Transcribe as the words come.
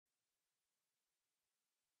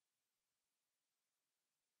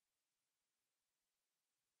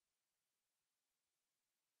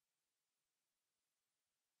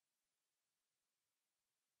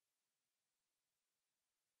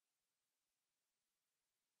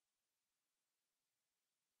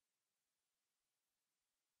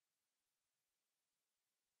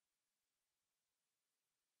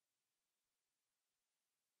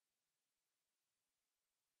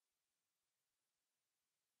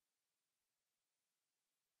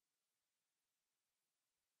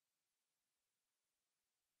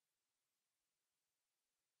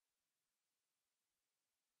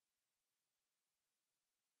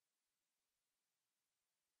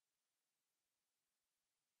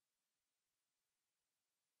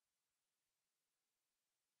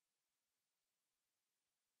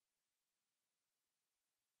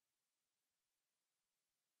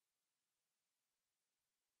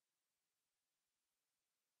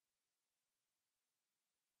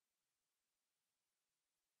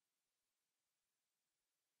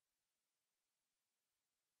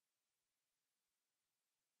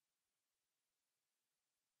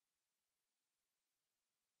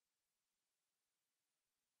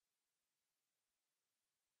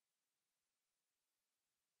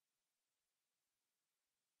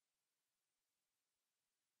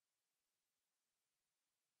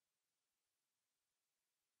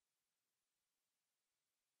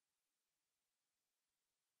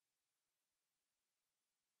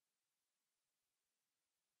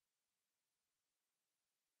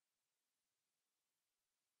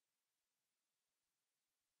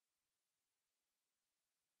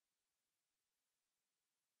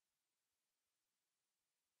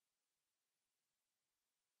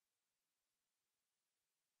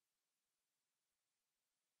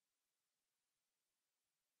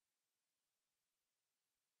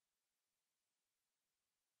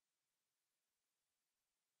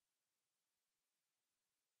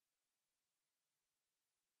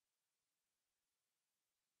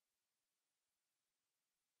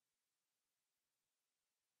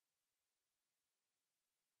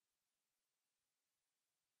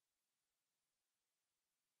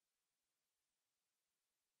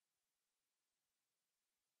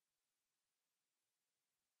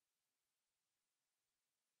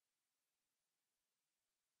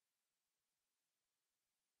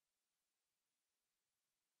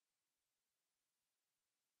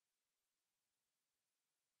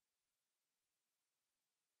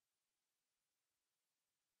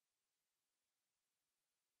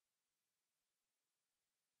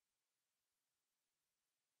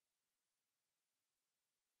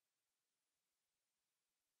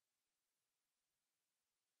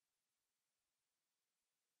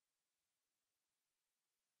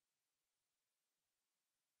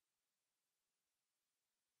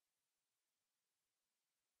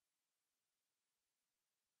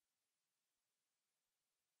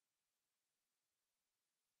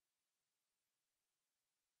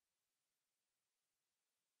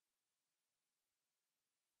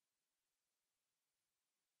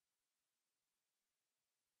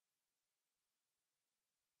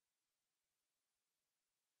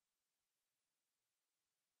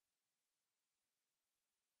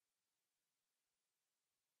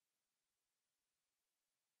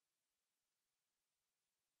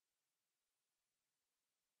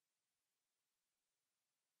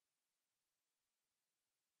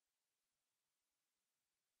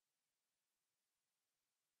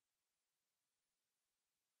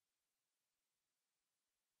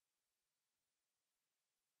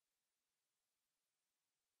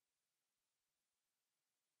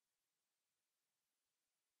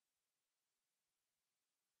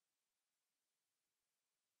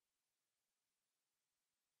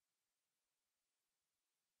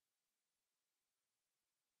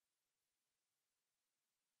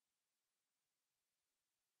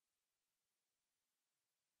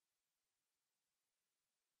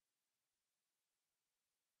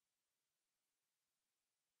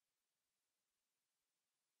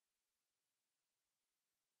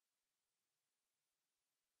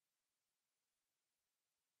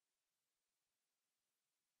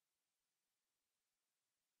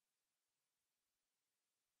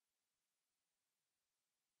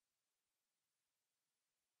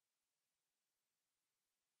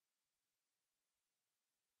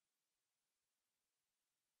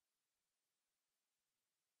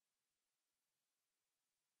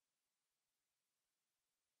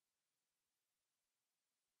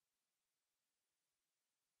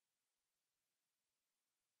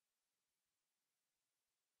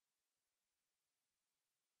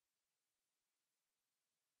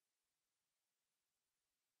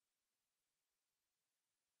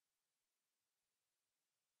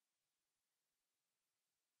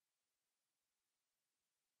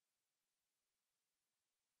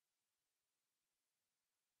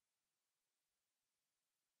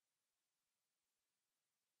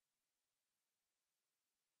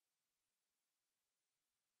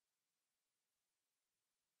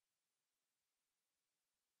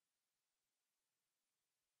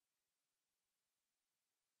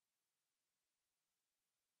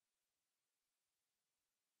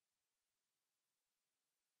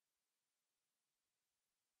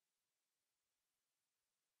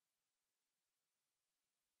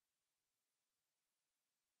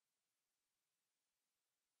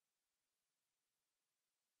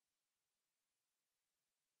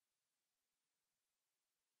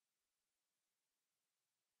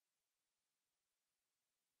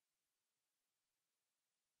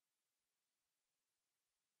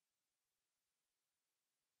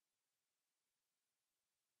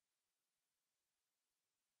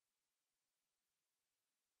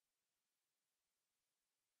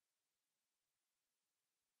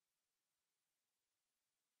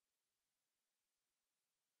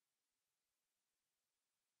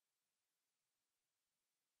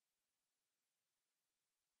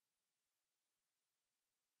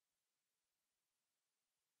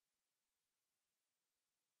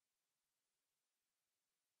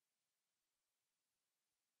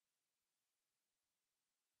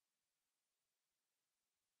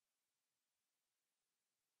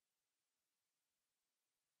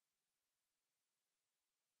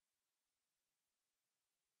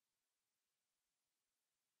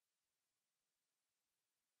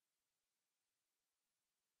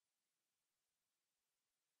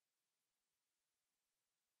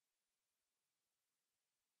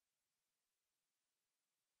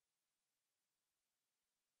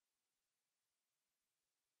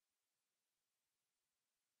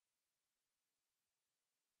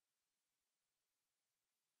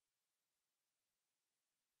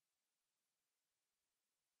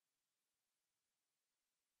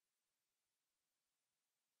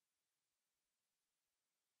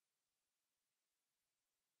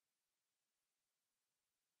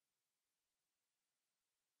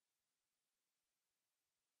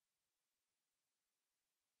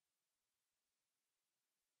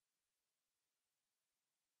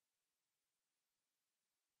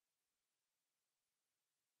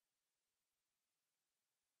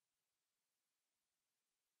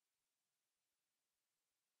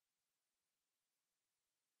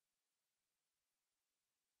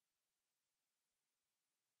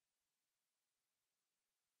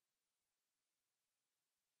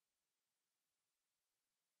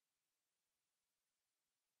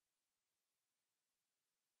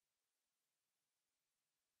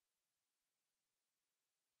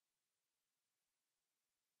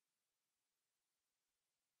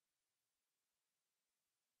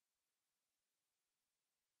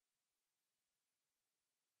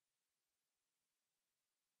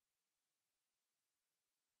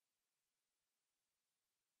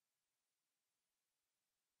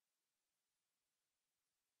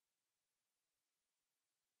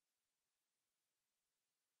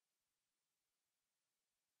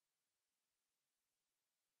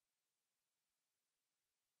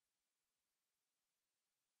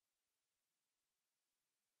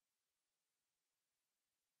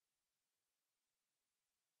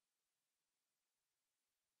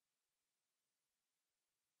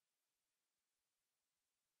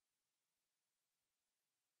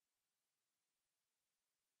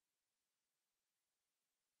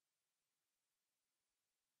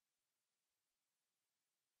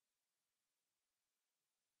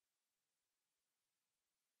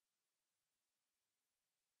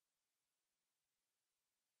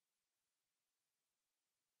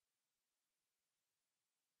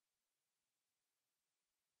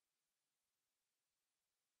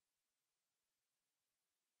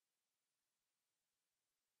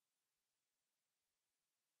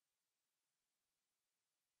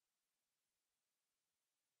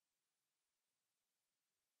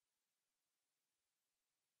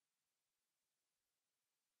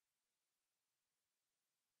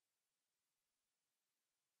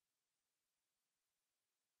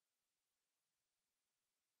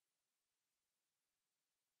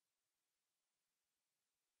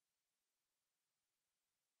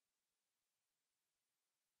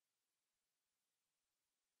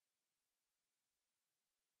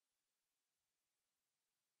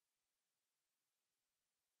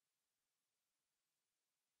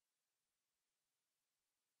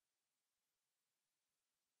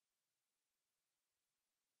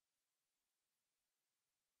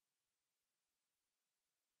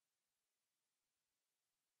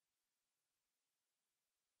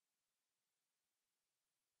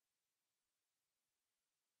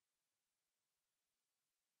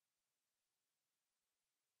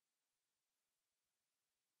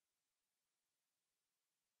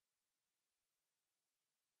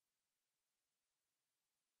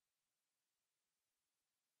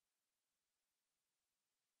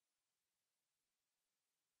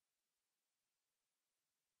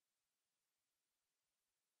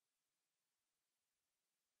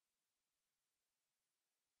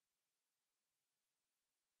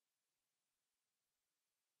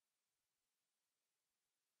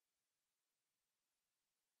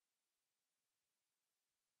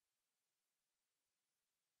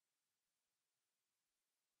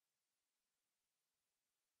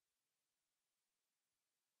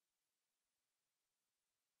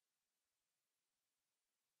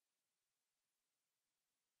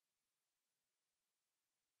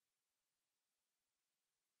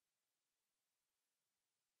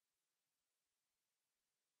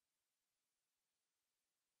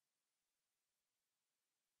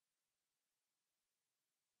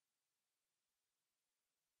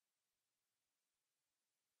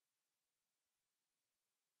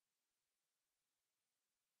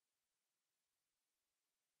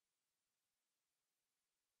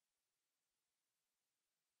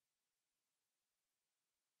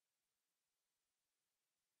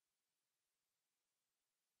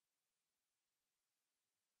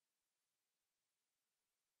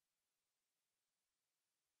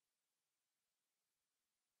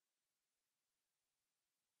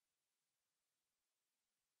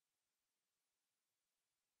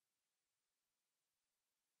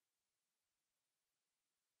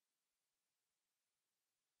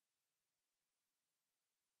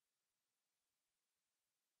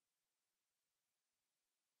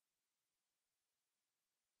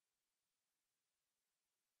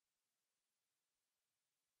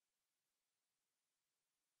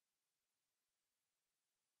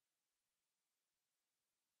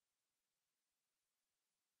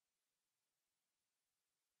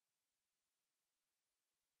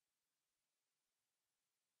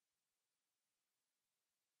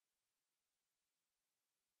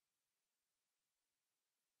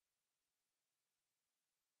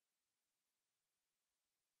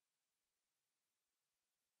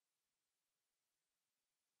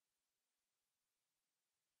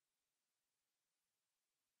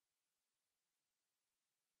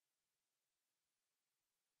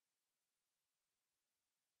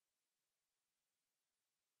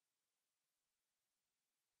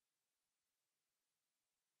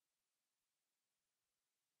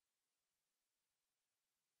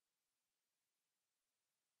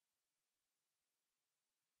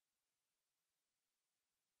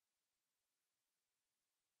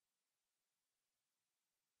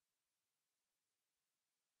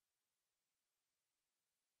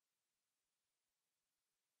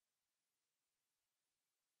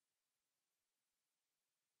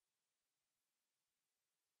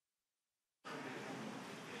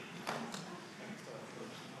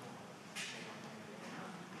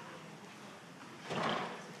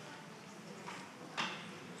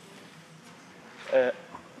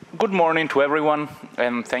Good morning to everyone,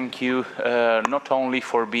 and thank you not only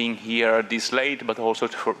for being here this late, but also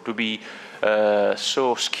to be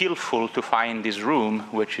so skillful to find this room,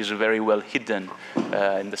 which is very well hidden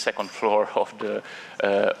in the second floor of the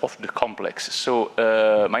complex. So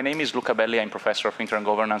my name is Luca Belli. I'm professor of internal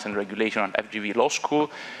governance and regulation at FGV Law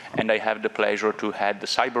School, and I have the pleasure to head the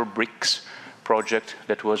Cyber BRICS project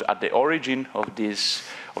that was at the origin of the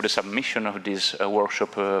submission of this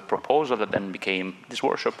workshop proposal that then became this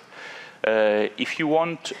workshop. If you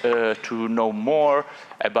want to know more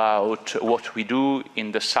about what we do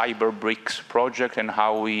in the Cyber BRICS project and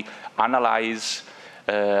how we analyze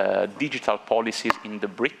digital policies in the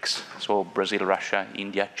BRICS, so Brazil, Russia,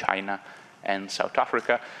 India, China, and South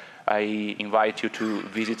Africa, I invite you to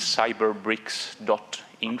visit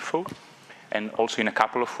cyberbrics.info. And also in a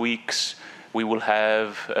couple of weeks, we will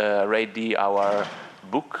have ready our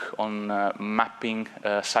book on mapping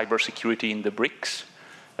cybersecurity in the BRICS.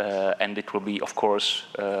 And it will be, of course,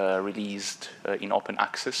 released in open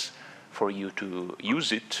access for you to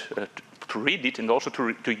use it, to read it, and also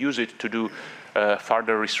to use it to do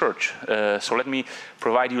further research. So let me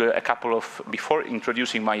provide you a couple of, before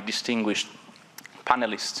introducing my distinguished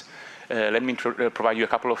panelists, let me provide you a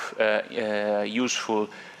couple of useful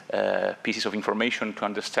pieces of information to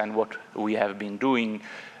understand what we have been doing.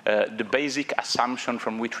 The basic assumption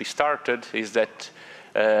from which we started is that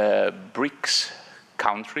BRICS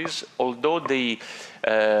countries, although they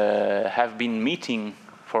have been meeting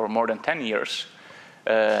for more than 10 years,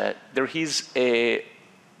 there is a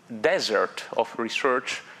desert of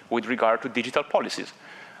research with regard to digital policies.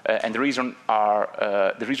 And the reason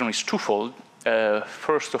is twofold.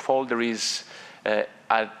 First of all, there is,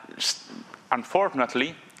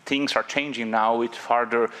 unfortunately, things are changing now with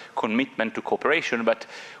further commitment to cooperation, but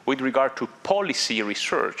with regard to policy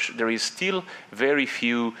research, there is still very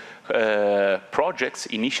few projects,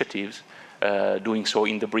 initiatives doing so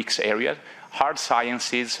in the BRICS area. Hard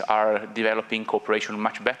sciences are developing cooperation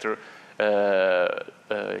much better.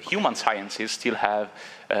 Human sciences still have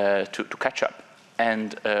to catch up.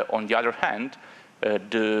 And on the other hand,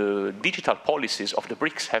 the digital policies of the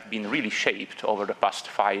BRICS have been really shaped over the past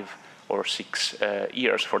 5 or 6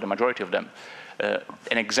 years for the majority of them.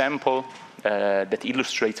 An example that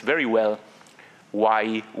illustrates very well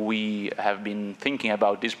why we have been thinking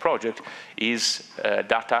about this project is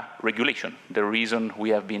data regulation. The reason we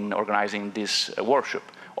have been organizing this workshop.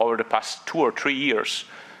 Over the past 2 or 3 years,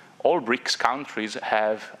 all BRICS countries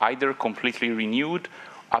have either completely renewed,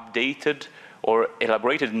 updated, or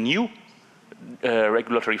elaborated new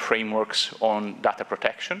regulatory frameworks on data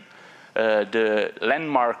protection. The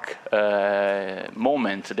landmark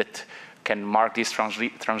moment that can mark this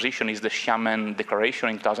transition is the Xiamen Declaration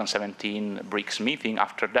in 2017 BRICS meeting.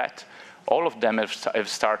 After that, all of them have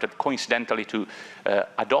started coincidentally to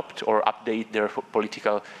adopt or update their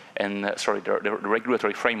political and, their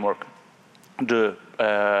regulatory framework.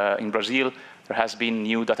 In Brazil, there has been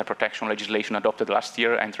new data protection legislation adopted last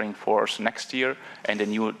year, entering force next year, and a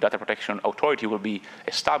new data protection authority will be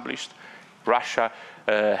established. Russia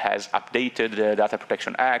has updated the Data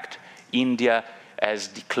Protection Act. India has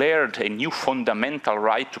declared a new fundamental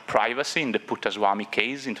right to privacy in the Puttaswamy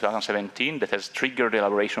case in 2017 that has triggered the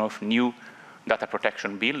elaboration of new data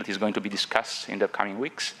protection bill that is going to be discussed in the coming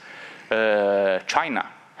weeks. China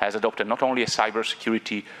has adopted not only a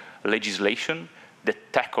cybersecurity legislation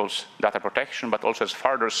that tackles data protection, but also has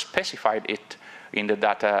further specified it in the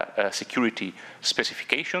data security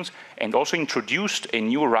specifications, and also introduced a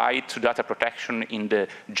new right to data protection in the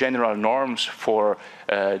general norms for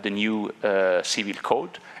the new civil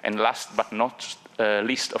code. And last but not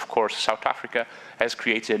least, of course, South Africa has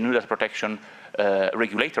created a new data protection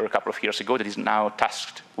regulator a couple of years ago that is now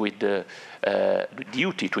tasked with the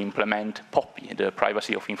duty to implement POPI, the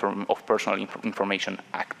Privacy of Personal Information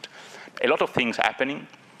Act. A lot of things happening.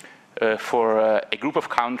 For a group of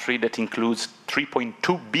countries that includes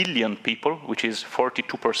 3.2 billion people, which is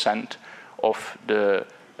 42% of the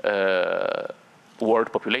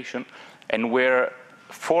world population, and where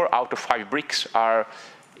 4 out of 5 BRICS are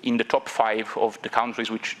in the top 5 of the countries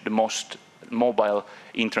with the most mobile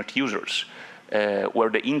internet users, where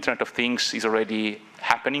the Internet of Things is already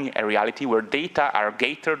happening, a reality, where data are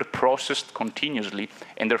gathered, processed continuously,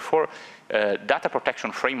 and therefore data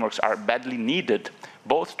protection frameworks are badly needed,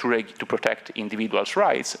 both to protect individuals'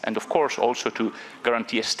 rights and, of course, also to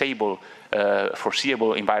guarantee a stable,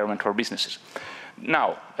 foreseeable environment for businesses.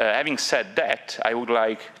 Now, having said that, I would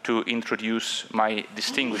like to introduce my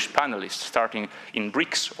distinguished panelists, starting in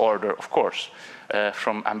BRICS order, of course,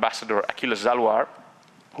 from Ambassador Achilles Zalwar,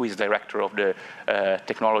 who is director of the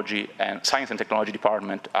Science and Technology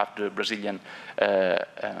Department at the Brazilian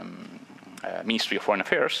Ministry of Foreign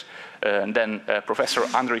Affairs, and then Professor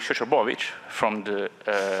Andrei Shoshorbovich from the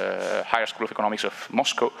Higher School of Economics of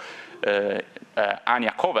Moscow,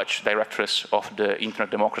 Anya Kovac, directress of the Internet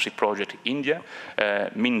Democracy Project India,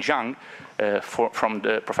 Min Zhang, from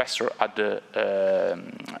the professor at the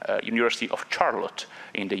University of Charlotte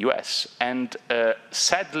in the US, and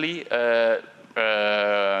sadly,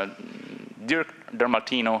 Dirk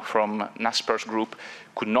Dermaltino from Nasper's group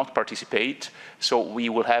could not participate, so we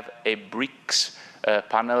will have a BRICS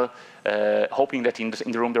panel, hoping that in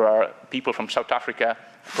the room there are people from South Africa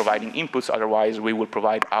providing inputs, otherwise we will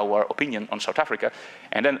provide our opinion on South Africa.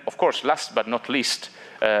 And then, of course, last but not least,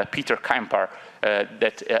 Peter Kampar,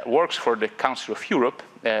 that works for the Council of Europe,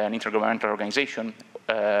 an intergovernmental organization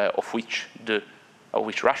of which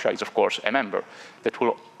Russia is, of course, a member, that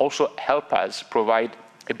will also help us provide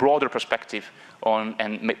a broader perspective on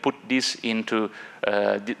and put this into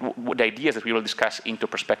the ideas that we will discuss into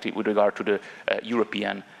perspective with regard to the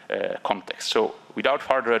European context. So without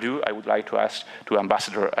further ado, I would like to ask to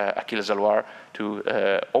Ambassador Achille Zalloir to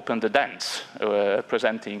open the dance,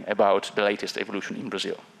 presenting about the latest evolution in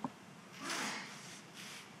Brazil.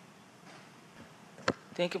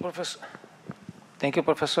 Thank you, Professor. Thank you,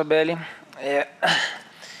 Professor Belli.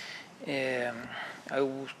 I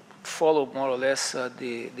will follow more or less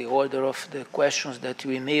the order of the questions that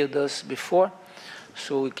you emailed us before,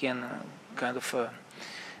 so we can kind of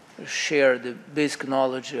share the basic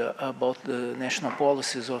knowledge about the national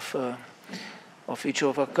policies of each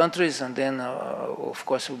of our countries, and then, of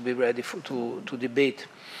course, we'll be ready to debate.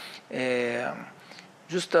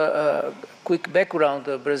 Just a quick background,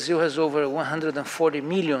 Brazil has over 140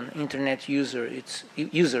 million internet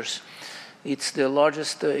users. It's the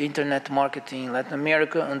largest internet market in Latin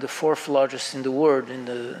America and the fourth largest in the world in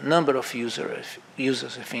the number of users,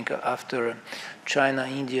 I think, after China,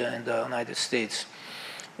 India, and the United States.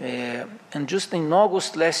 And just in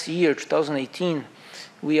August last year, 2018,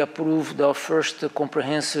 we approved our first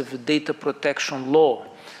comprehensive data protection law.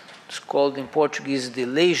 It's called in Portuguese the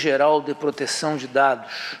Lei Geral de Proteção de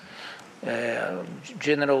Dados,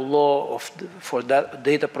 General Law for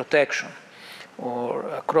Data Protection, or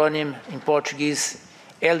acronym in Portuguese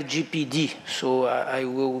LGPD. So I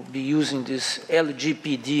will be using this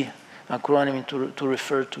LGPD acronym to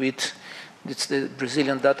refer to it. It's the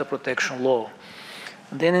Brazilian Data Protection Law.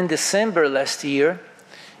 And then in December last year,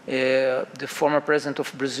 the former president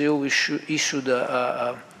of Brazil issued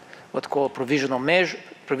what called provisional measure.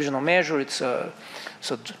 It's a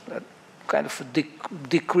kind of a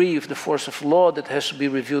decree of the force of law that has to be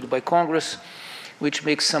reviewed by Congress, which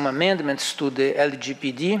makes some amendments to the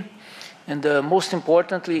LGPD. And most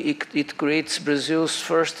importantly, it creates Brazil's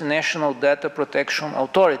first national data protection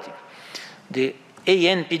authority, the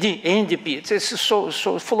ANPD. It's so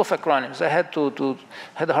full of acronyms. I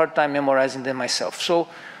had a hard time memorizing them myself. So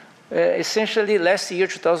essentially, last year,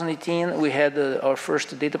 2018, we had our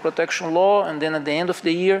first data protection law, and then at the end of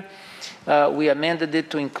the year, we amended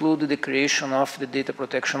it to include the creation of the Data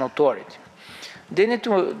Protection Authority. Then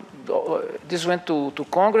this went to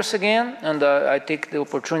Congress again, and I take the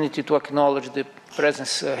opportunity to acknowledge the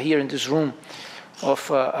presence here in this room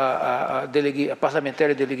of a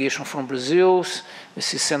parliamentary delegation from Brazil.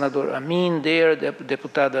 This is Senator Amin there,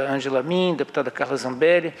 Deputada Angela Amin, Deputada Carla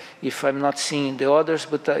Zambelli, if I'm not seeing the others,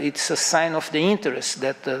 but it's a sign of the interest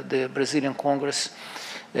that the Brazilian Congress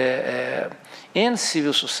and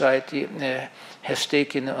civil society has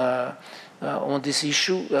taken on this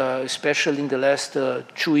issue, especially in the last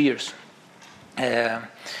 2 years.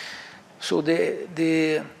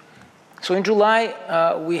 So in July,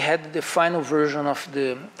 we had the final version of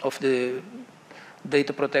the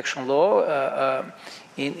data protection law.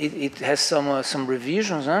 It has some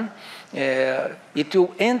revisions. It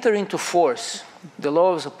will enter into force. The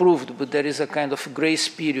law was approved, but there is a kind of grace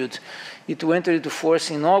period. It will enter into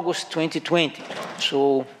force in August 2020,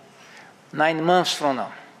 so 9 months from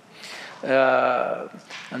now.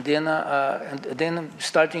 And then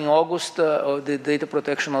starting August, the Data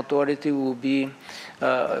Protection Authority will be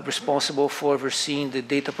responsible for overseeing the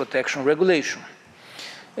data protection regulation.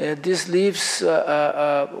 This leaves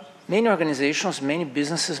many organizations, many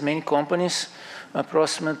businesses, many companies,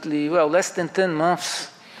 approximately, less than 10 months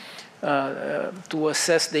to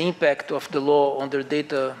assess the impact of the law on their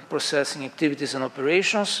data processing activities and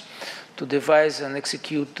operations, to devise and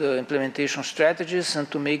execute implementation strategies, and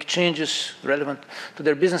to make changes relevant to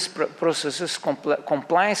their business processes,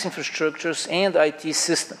 compliance infrastructures, and IT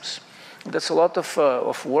systems. That's a lot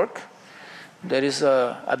of work. There is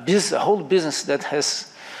a whole business that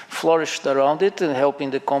has flourished around it and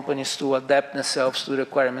helping the companies to adapt themselves to the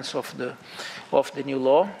requirements of the new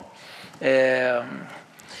law.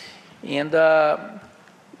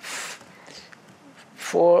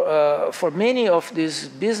 For many of these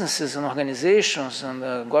businesses and organizations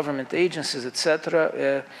and government agencies,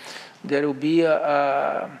 etc., there will be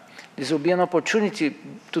this will be an opportunity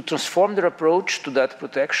to transform their approach to data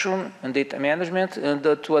protection and data management, and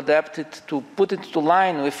to adapt it, to put it to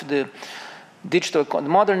line with the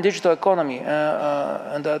modern digital economy,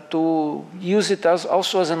 and to use it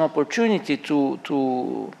also as an opportunity to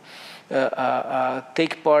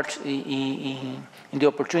take part in the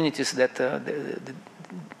opportunities that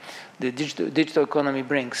the digital economy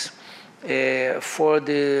brings. For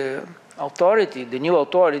the authority, the new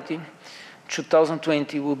authority,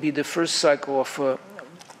 2020 will be the first cycle of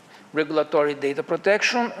regulatory data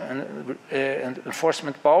protection and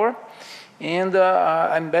enforcement power. And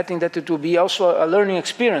I'm betting that it will be also a learning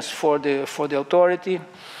experience for the authority,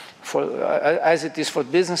 as it is for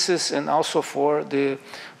businesses and also for the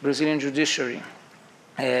Brazilian judiciary.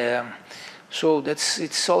 So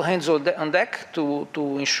it's all hands on deck to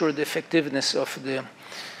ensure the effectiveness of the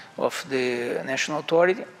national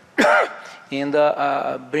authority and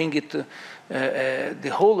bring it the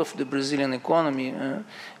whole of the Brazilian economy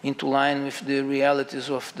into line with the realities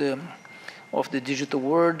of the digital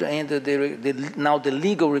world and now the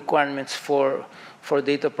legal requirements for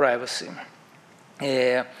data privacy.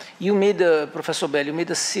 You made, Professor Bell, you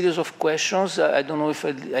made a series of questions. I don't know if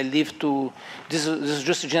I leave to, this is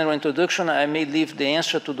just a general introduction. I may leave the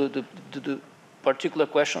answer to the particular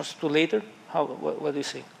questions to later. What do you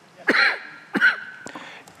say?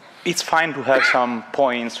 It's fine to have some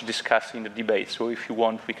points to discuss in the debate. So if you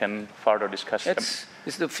want, we can further discuss them.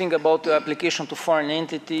 It's the thing about the application to foreign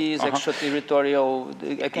entities, extraterritorial.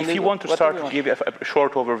 If you want to start to give a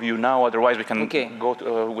short overview now, otherwise we can go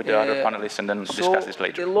with the other panelists and then discuss this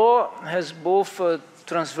later. The law has both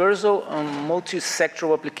transversal and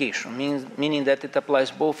multi-sectoral application, meaning that it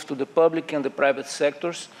applies both to the public and the private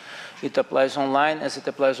sectors. It applies online as it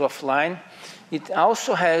applies offline. It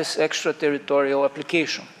also has extraterritorial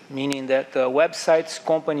application, meaning that websites,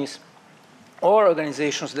 companies, or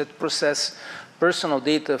organizations that process personal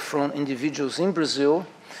data from individuals in Brazil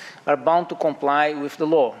are bound to comply with the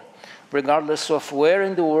law, regardless of where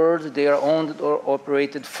in the world they are owned or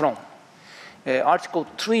operated from. Article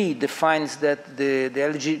 3 defines that the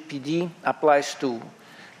LGPD applies to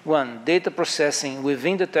 1. Data processing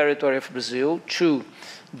within the territory of Brazil. 2.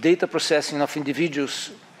 Data processing of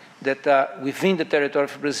individuals that are within the territory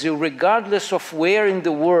of Brazil, regardless of where in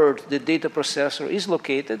the world the data processor is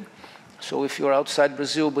located. So if you're outside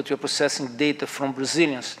Brazil, but you're processing data from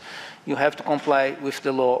Brazilians, you have to comply with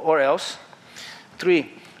the law or else. 3,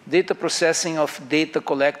 data processing of data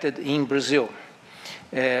collected in Brazil.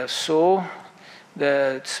 So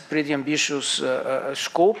it's a pretty ambitious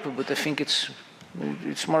scope, but I think it's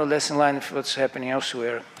more or less in line with what's happening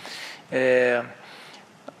elsewhere.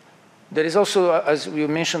 There is also, as we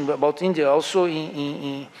mentioned about India, also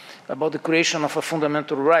about the creation of a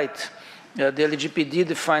fundamental right. The LGPD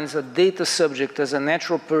defines a data subject as a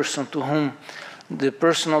natural person to whom the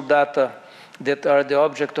personal data that are the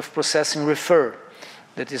object of processing refer.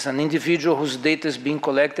 That is, an individual whose data is being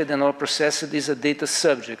collected and or processed is a data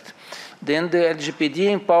subject. Then the LGPD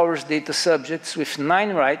empowers data subjects with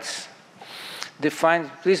 9 rights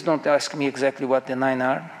defined. Please don't ask me exactly what the 9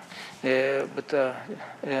 are, but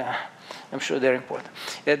I'm sure they're important.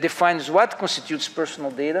 It defines what constitutes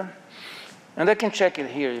personal data, and I can check it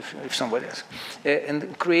here if somebody asks,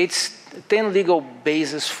 and creates 10 legal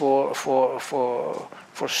bases for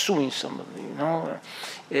suing somebody. You know,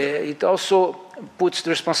 it also puts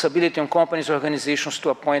the responsibility on companies or organizations to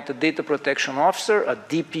appoint a data protection officer, a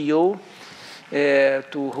DPO,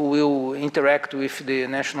 who will interact with the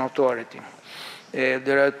national authority.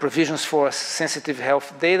 There are provisions for sensitive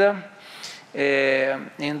health data.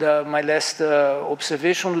 And my last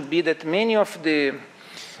observation would be that many of the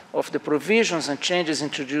provisions and changes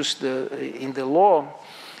introduced in the law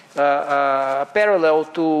parallel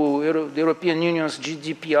to the European Union's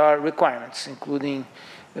GDPR requirements, including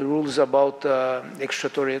rules about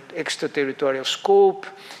extraterritorial scope,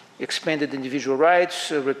 expanded individual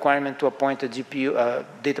rights, requirement to appoint a DPO,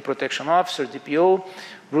 data protection officer, DPO,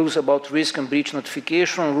 rules about risk and breach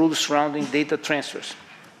notification, rules surrounding data transfers.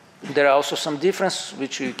 There are also some differences,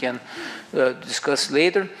 which we can discuss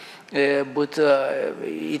later, but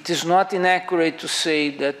it is not inaccurate to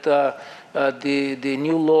say that the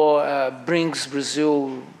new law brings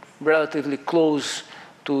Brazil relatively close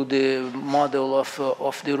to the model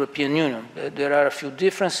of the European Union. There are a few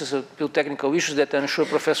differences, a few technical issues that I'm sure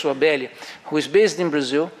Professor Abelli, who is based in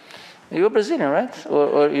Brazil, you're Brazilian, right?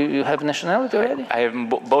 Or you have nationality already? I am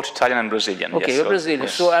both Italian and Brazilian. Okay, yes, you're Brazilian.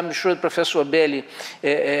 Yes. So I'm sure Professor Abelli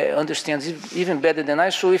understands even better than I.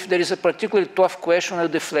 So if there is a particularly tough question, I'll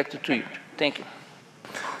deflect it to you. Thank you.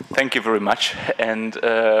 Thank you very much. And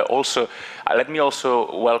also, let me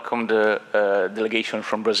also welcome the delegation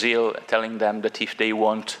from Brazil, telling them that if they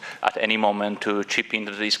want at any moment to chip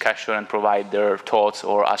into the discussion and provide their thoughts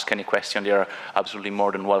or ask any question, they are absolutely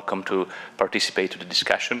more than welcome to participate in the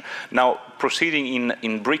discussion. Now, proceeding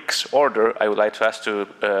in BRICS order, I would like to ask to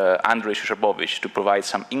Andrei Shoshabovich to provide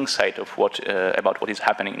some insight of about what is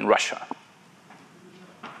happening in Russia.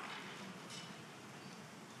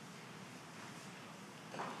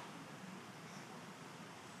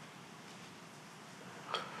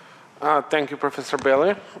 Thank you, Professor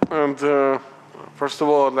Belli. And first of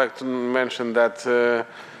all, I'd like to mention that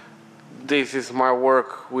this is my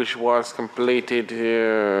work which was completed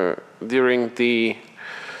during the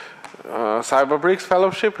Cyber BRICS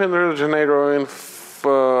Fellowship in Rio de Janeiro in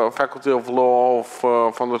Faculty of Law of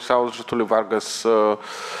Fundação Getúlio Vargas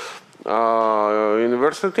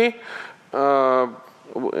University,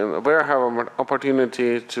 where I have an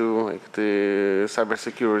opportunity to make the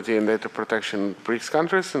cybersecurity and data protection BRICS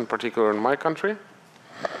countries, in particular in my country.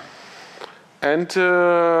 And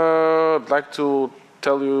I'd like to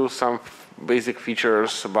tell you some basic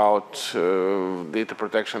features about data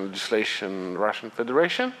protection legislation in Russian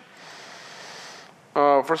Federation.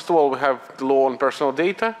 First of all, we have the law on personal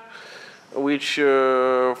data, which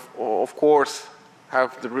of course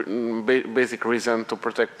have the basic reason to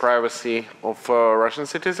protect privacy of Russian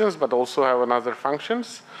citizens, but also have another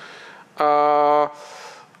functions. For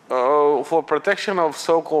protection of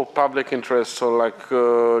so-called public interests, so like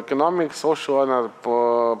economic, social, and other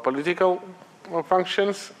political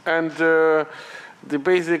functions. And the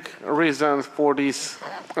basic reason for this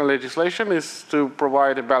legislation is to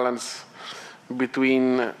provide a balance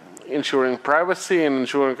between ensuring privacy and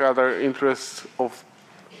ensuring other interests of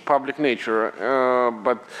public nature,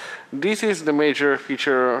 but this is the major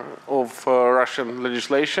feature of Russian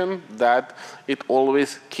legislation, that it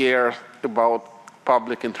always cares about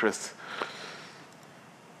public interests.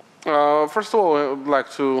 First of all, I would like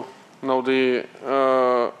to know the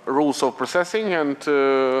rules of processing and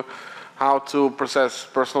how to process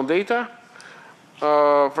personal data.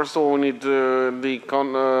 First of all, we need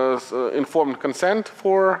the informed consent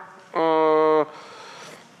for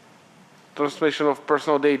transmission of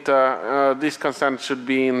personal data. This consent should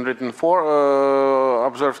be in written form,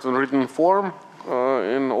 observed in written form.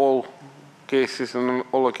 In all cases and on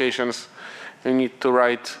all occasions, you need to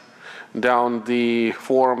write down the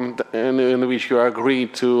form in which you agree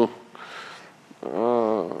to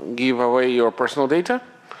give away your personal data.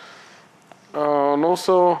 And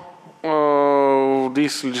also,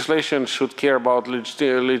 this legislation should care about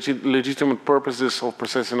legitimate purposes of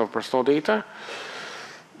processing of personal data.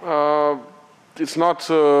 It's not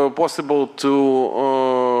possible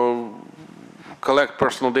to collect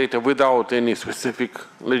personal data without any specific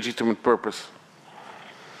legitimate purpose.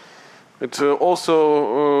 It's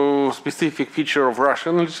also a specific feature of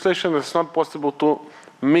Russian legislation. It's not possible to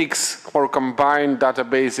mix or combine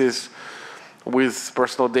databases with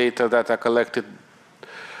personal data that are collected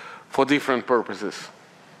for different purposes.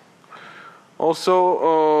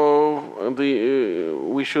 Also,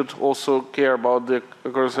 we should also care about the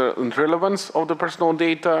relevance of the personal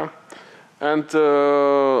data, and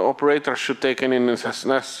operators should take any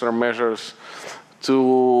necessary measures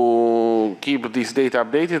to keep this data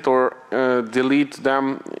updated or delete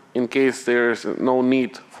them in case there is no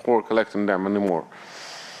need for collecting them anymore.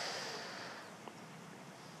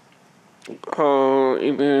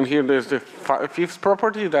 In here there's the fifth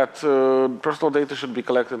property, that personal data should be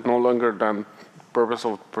collected no longer than purpose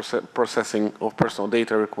of processing of personal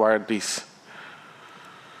data required this.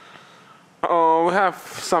 We have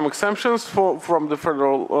some exemptions from the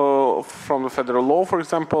federal law. For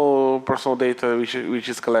example, personal data which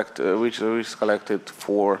is collected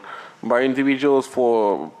by individuals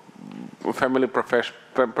for family,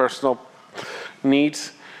 personal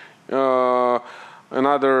needs.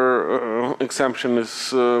 Another exemption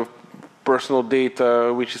is personal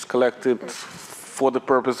data which is collected for the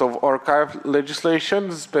purpose of archive legislation,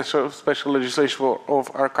 special legislation of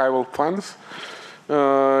archival funds.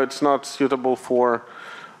 It's not suitable for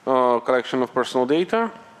collection of personal data.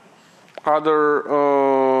 Other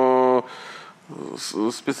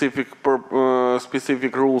specific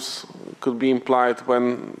rules could be implied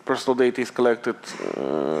when personal data is collected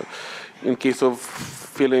in case of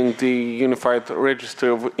fulfilling the unified registry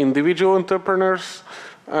of individual entrepreneurs,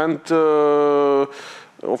 and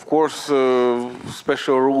of course,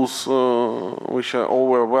 special rules which are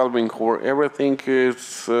overwhelming for everything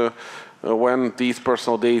is when these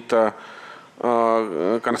personal data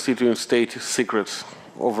constitute state secrets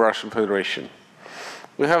of Russian Federation.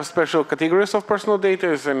 We have special categories of personal data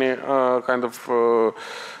as any kind of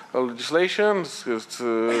legislation.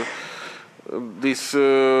 This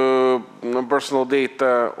personal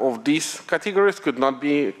data of these categories could not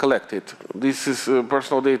be collected. This is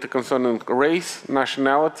personal data concerning race,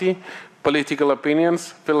 nationality, political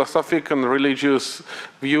opinions, philosophic and religious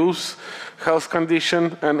views, health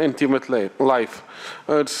condition, and intimate life.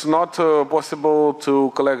 It's not possible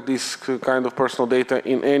to collect this kind of personal data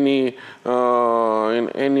in any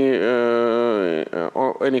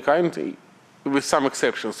kind, with some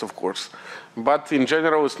exceptions, of course. But in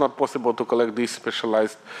general, it's not possible to collect these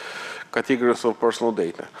specialized categories of personal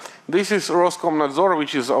data. This is Roskomnadzor,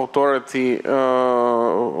 which is authority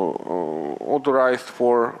authorized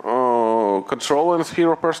for control and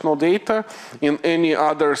sphere of personal data. In any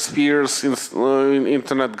other spheres in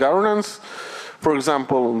internet governance, for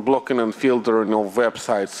example, blocking and filtering of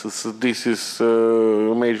websites, this is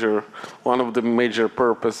one of the major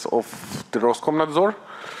purpose of the Roskomnadzor.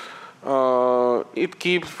 It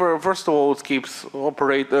keeps, first of all, it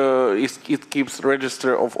keeps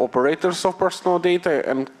register of operators of personal data,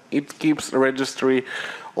 and it keeps registry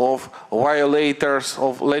of violators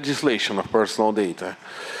of legislation of personal data.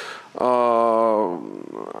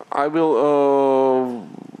 I will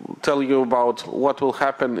tell you about what will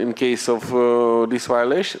happen in case of this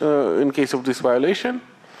violation.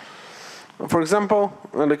 For example,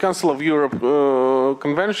 in the Council of Europe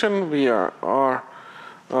Convention, we are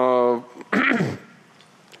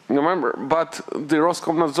remember, but the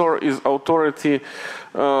Roskomnadzor is authority.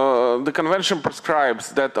 The convention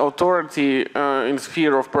prescribes that authority in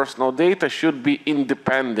sphere of personal data should be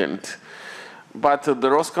independent, but the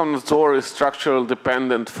Roskomnadzor is structurally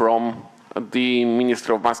dependent from the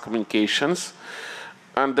Ministry of Mass Communications,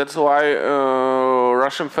 and that's why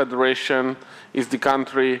Russian Federation is the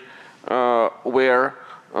country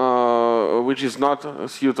which is not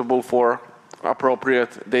suitable for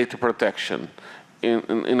appropriate data protection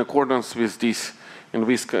in accordance with this in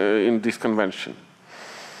this convention.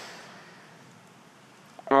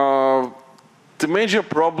 The major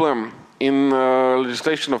problem in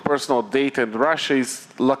legislation of personal data in Russia is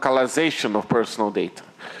localization of personal data.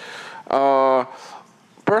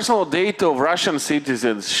 Personal data of Russian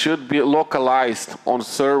citizens should be localized on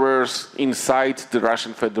servers inside the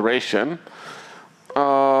Russian Federation.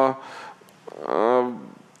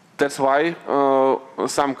 That's why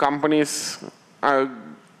some companies are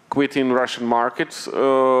quitting Russian markets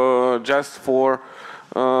just for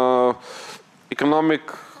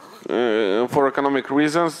economic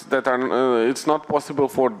reasons that are it's not possible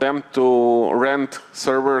for them to rent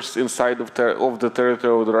servers inside of the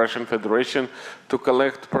territory of the Russian Federation to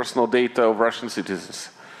collect personal data of Russian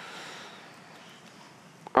citizens.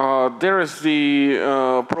 There is the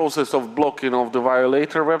process of blocking of the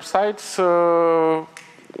violator websites.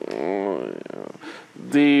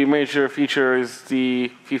 The major feature is the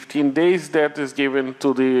 15 days that is given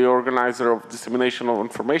to the organizer of dissemination of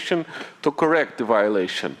information to correct the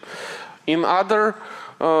violation. In other,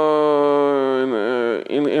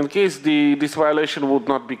 in case this violation would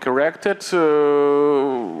not be corrected,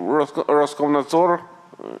 Roskomnadzor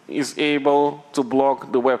is able to block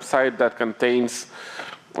the website that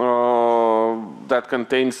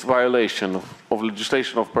contains violation of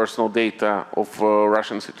legislation of personal data of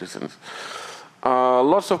Russian citizens.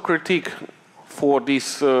 Lots of critique for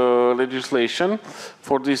this legislation,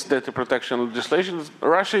 for this data protection legislation.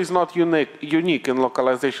 Russia is not unique in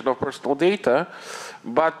localization of personal data,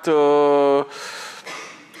 but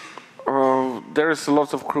there is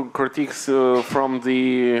lots of critiques from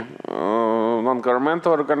the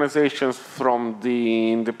non-governmental organizations, from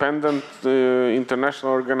the independent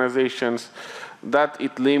international organizations, that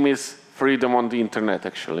it limits freedom on the internet,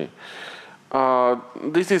 actually.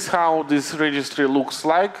 This is how this registry looks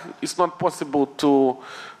like. It's not possible to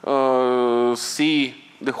see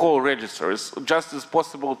the whole register. It's just as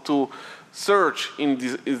possible to search in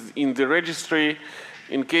the registry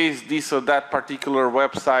in case this or that particular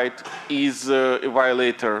website is a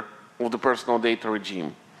violator of the personal data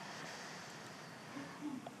regime.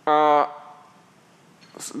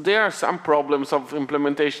 There are some problems of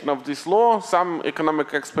implementation of this law. Some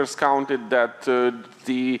economic experts counted that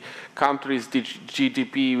the country's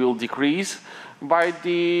GDP will decrease by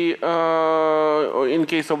in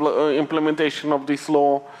case of implementation of this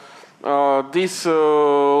law. This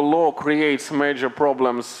law creates major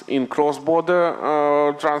problems in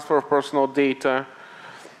cross-border transfer of personal data.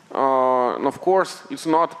 And of course, it's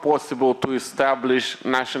not possible to establish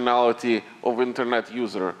nationality of internet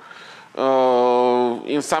user.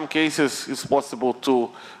 In some cases, it's possible to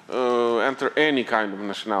enter any kind of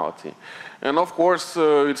nationality. And of course,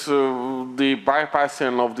 the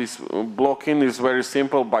bypassing of this blocking is very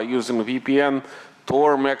simple by using VPN,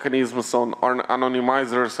 Tor mechanisms on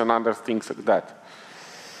anonymizers and other things like that.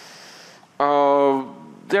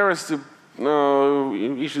 There is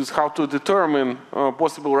issues how to determine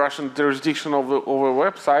possible Russian jurisdiction over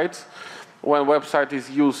websites when website is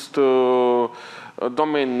used a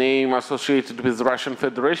domain name associated with Russian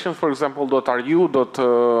Federation, for example, .ru,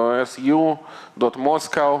 .su,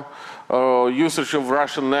 .moscow, usage of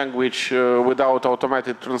Russian language without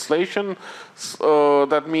automatic translation.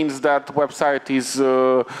 That means that website is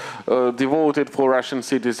devoted for Russian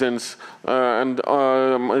citizens and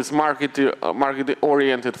is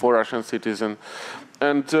market-oriented for Russian citizens.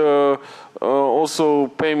 And also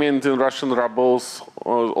payment in Russian rubles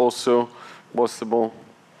also possible.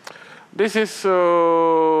 This is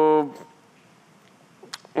the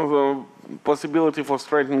possibility for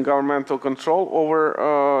strengthening governmental control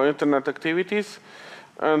over internet activities.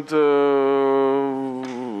 And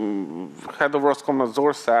head of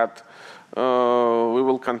Roskomnadzor said we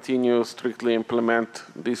will continue strictly implement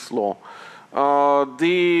this law.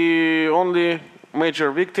 The only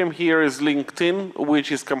major victim here is LinkedIn,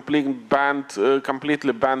 which is completely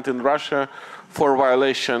banned in Russia for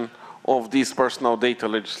violation of this personal data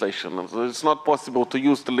legislation. So it's not possible to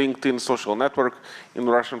use the LinkedIn social network in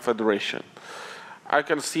the Russian Federation. I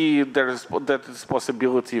can see that is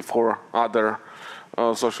possibility for other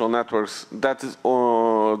social networks that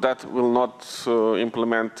will not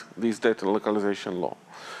implement this data localization law.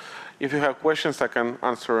 If you have questions, I can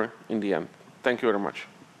answer in the end. Thank you very much.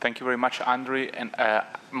 Thank you very much, Andrei. And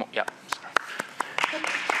yeah,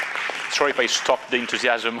 sorry if I stopped the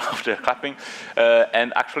enthusiasm of the clapping.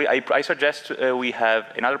 And actually, I suggest we have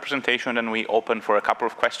another presentation, and we open for a couple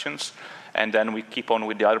of questions, and then we keep on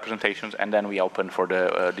with the other presentations, and then we open for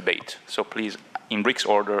the debate. So please, in BRICS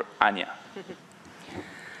order, Anya.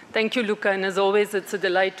 Thank you, Luca. And as always, it's a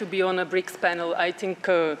delight to be on a BRICS panel. I think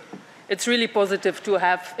it's really positive to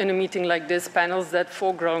have, in a meeting like this, panels that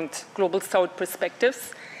foreground Global South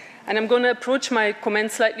perspectives. And I'm going to approach my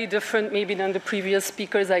comments slightly different maybe than the previous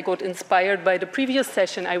speakers. I got inspired by the previous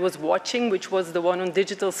session I was watching, which was the one on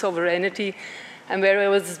digital sovereignty, and where I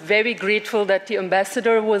was very grateful that the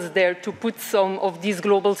ambassador was there to put some of these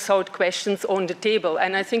Global South questions on the table.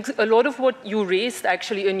 And I think a lot of what you raised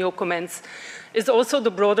actually in your comments is also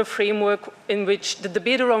the broader framework in which the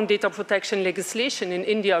debate around data protection legislation in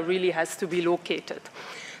India really has to be located.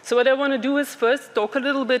 So what I want to do is first talk a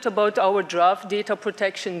little bit about our draft data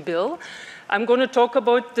protection bill. I'm going to talk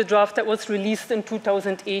about the draft that was released in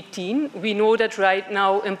 2018. We know that right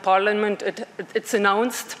now in Parliament it's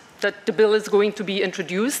announced that the bill is going to be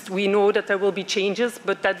introduced. We know that there will be changes,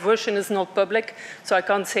 but that version is not public, so I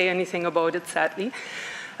can't say anything about it, sadly.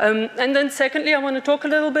 And then secondly, I want to talk a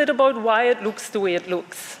little bit about why it looks the way it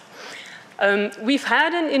looks. We've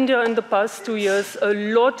had in India in the past 2 years a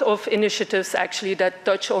lot of initiatives actually that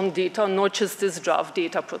touch on data, not just this draft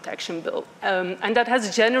data protection bill. And that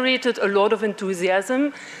has generated a lot of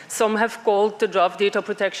enthusiasm. Some have called the draft data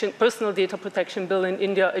protection, personal data protection bill in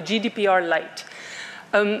India a GDPR light.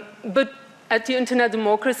 But at the Internet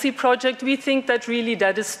Democracy Project, we think that really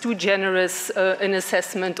that is too generous an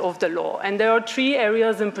assessment of the law. And there are 3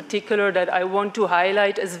 areas in particular that I want to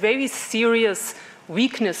highlight as very serious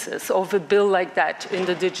weaknesses of a bill like that in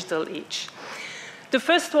the digital age. The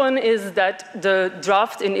first one is that the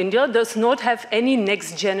draft in India does not have any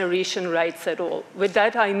next generation rights at all. With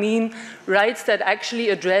that, I mean rights that actually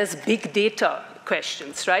address big data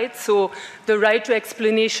questions, right? So the right to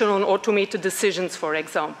explanation on automated decisions, for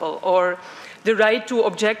example, or the right to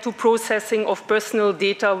object to processing of personal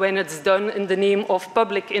data when it's done in the name of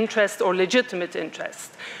public interest or legitimate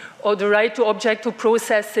interest, or the right to object to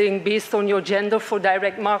processing based on your gender for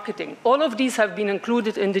direct marketing. All of these have been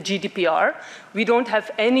included in the GDPR. We don't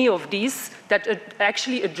have any of these that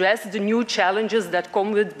actually address the new challenges that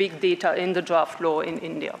come with big data in the draft law in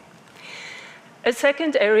India. A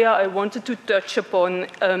second area I wanted to touch upon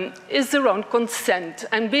is around consent.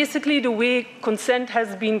 And basically the way consent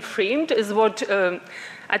has been framed is what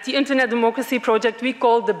at the Internet Democracy Project we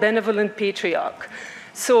call the benevolent patriarch.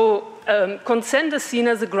 So consent is seen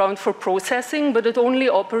as a ground for processing, but it only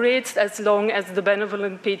operates as long as the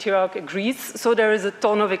benevolent patriarch agrees, so there is a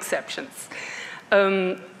ton of exceptions.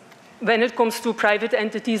 when it comes to private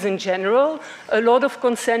entities in general, a lot of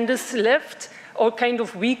consent is left or kind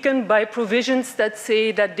of weakened by provisions that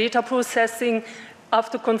say that data processing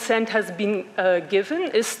after consent has been given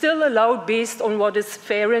is still allowed based on what is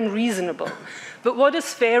fair and reasonable. But what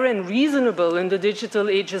is fair and reasonable in the digital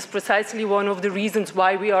age is precisely one of the reasons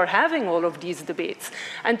why we are having all of these debates.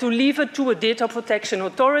 And to leave it to a data protection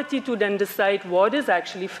authority to then decide what is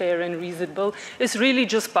actually fair and reasonable is really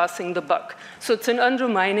just passing the buck. So it's an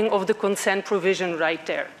undermining of the consent provision right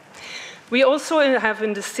there. We also have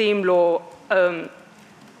in the same law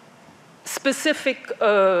specific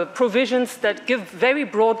provisions that give very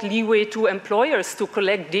broad leeway to employers to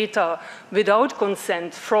collect data without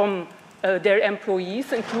consent from their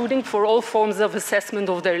employees, including for all forms of assessment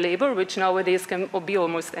of their labor, which nowadays can be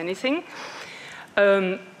almost anything,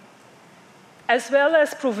 as well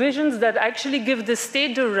as provisions that actually give the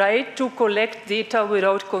state the right to collect data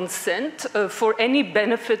without consent for any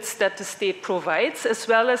benefits that the state provides, as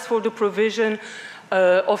well as for the provision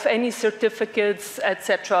of any certificates,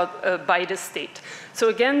 etc., by the state. So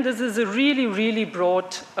again, this is a really, really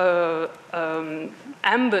broad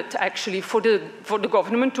ambit, actually, for the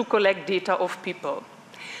government to collect data of people.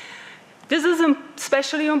 This is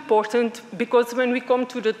especially important because when we come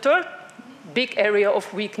to the third big area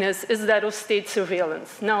of weakness is that of state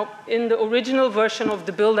surveillance. Now, in the original version of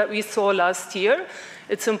the bill that we saw last year,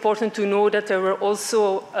 it's important to know that there were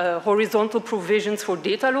also horizontal provisions for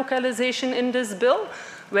data localization in this bill,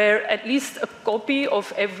 where at least a copy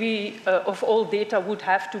of all data would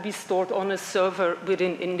have to be stored on a server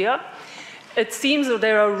within India. It seems that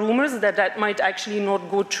there are rumors that that might actually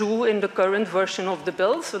not go through in the current version of the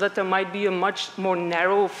bill, so that there might be a much more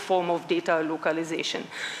narrow form of data localization.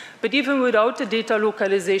 But even without the data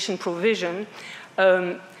localization provision,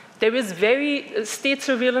 there is state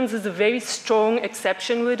surveillance is a very strong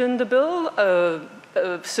exception within the bill.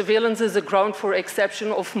 Surveillance is a ground for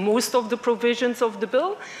exception of most of the provisions of the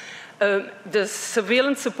bill. The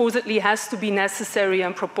surveillance supposedly has to be necessary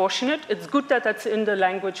and proportionate. It's good that that's in the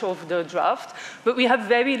language of the draft, but we have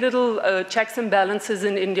very little checks and balances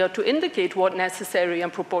in India to indicate what necessary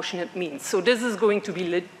and proportionate means. So this is going to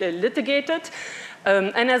be litigated.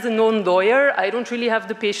 And as a non-lawyer, I don't really have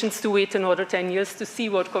the patience to wait another 10 years to see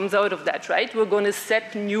what comes out of that, right? We're going to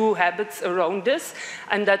set new habits around this,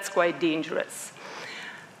 and that's quite dangerous.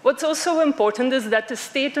 What's also important is that the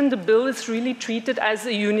state in the bill is really treated as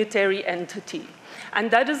a unitary entity.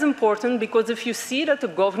 And that is important because if you see that the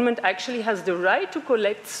government actually has the right to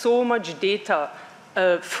collect so much data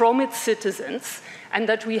from its citizens, and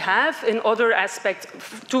that we have in other aspects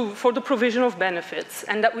for the provision of benefits,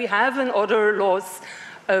 and that we have in other laws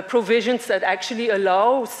provisions that actually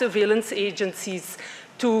allow surveillance agencies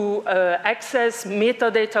to access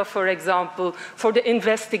metadata, for example, for the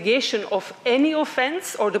investigation of any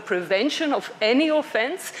offense or the prevention of any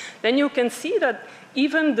offense, then you can see that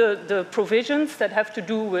even the provisions that have to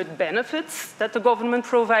do with benefits that the government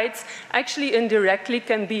provides actually indirectly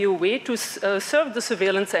can be a way to serve the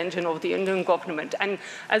surveillance engine of the Indian government. And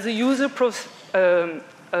as a user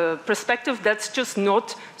perspective, that's just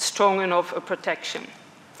not strong enough a protection.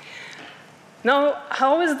 Now,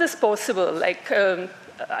 how is this possible?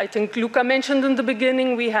 I think Luca mentioned in the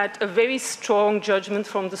beginning, we had a very strong judgment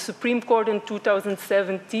from the Supreme Court in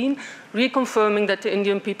 2017, reconfirming that the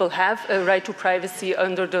Indian people have a right to privacy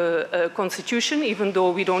under the Constitution, even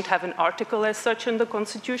though we don't have an article as such in the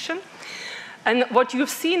Constitution. And what you've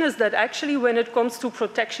seen is that actually when it comes to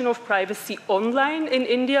protection of privacy online in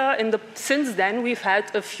India, since then we've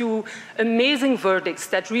had a few amazing verdicts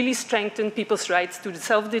that really strengthen people's rights to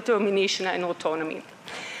self-determination and autonomy.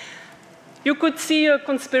 You could see a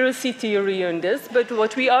conspiracy theory in this, but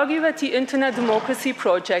what we argue at the Internet Democracy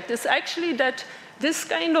Project is actually that this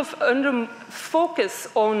kind of focus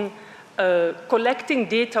on collecting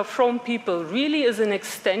data from people really is an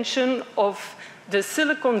extension of the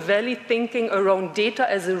Silicon Valley thinking around data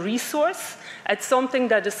as a resource, as something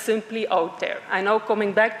that is simply out there. And now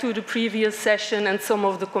coming back to the previous session and some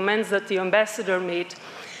of the comments that the ambassador made,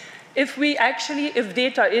 if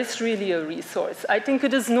data is really a resource, I think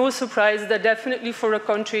it is no surprise that definitely for a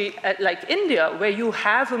country like India, where you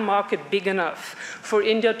have a market big enough for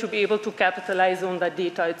India to be able to capitalize on that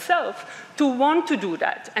data itself, to want to do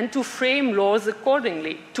that and to frame laws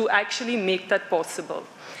accordingly to actually make that possible.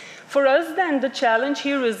 For us then, the challenge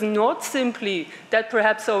here is not simply that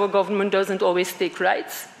perhaps our government doesn't always take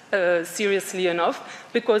rights seriously enough,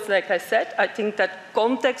 because like I said, I think that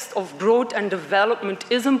context of growth and development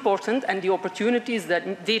is important, and the opportunities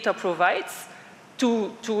that data provides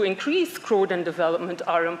to increase growth and development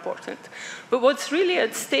are important. But what's really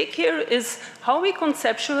at stake here is how we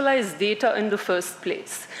conceptualize data in the first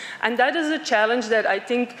place. And that is a challenge that I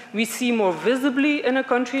think we see more visibly in a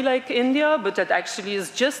country like India, but that actually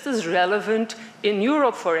is just as relevant in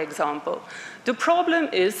Europe, for example. The problem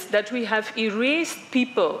is that we have erased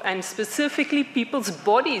people, and specifically people's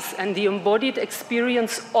bodies and the embodied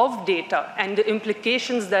experience of data and the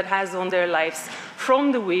implications that has on their lives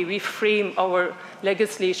from the way we frame our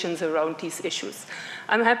legislations around these issues.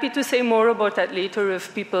 I'm happy to say more about that later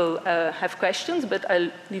if people have questions, but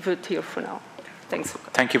I'll leave it here for now. Thanks.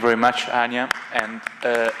 Thank you very much, Anya. And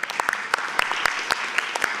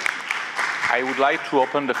I would like to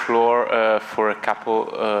open the floor for a couple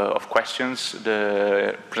of questions.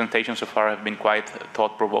 The presentations so far have been quite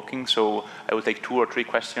thought-provoking, so I will take 2 or 3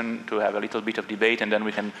 questions to have a little bit of debate, and then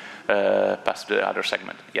we can pass to the other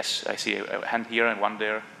segment. Yes, I see a hand here and one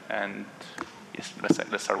there, and yes,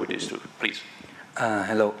 let's start with these 2, please.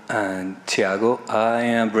 Hello, Thiago. I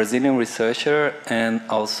am a Brazilian researcher and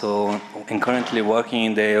also am currently working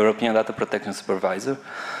in the European Data Protection Supervisor.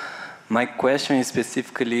 My question is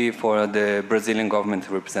specifically for the Brazilian government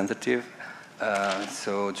representative.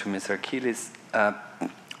 So to Mr. Achilles,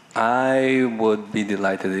 I would be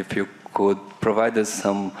delighted if you could provide us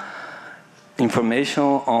some information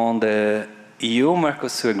on the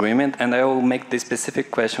EU-Mercosur agreement, and I will make the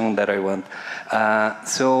specific question that I want.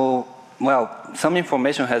 Well, some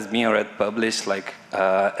information has been already published, like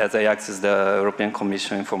as I access the European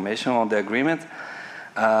Commission information on the agreement.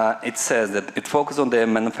 It says that it focuses on the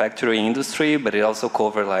manufacturing industry, but it also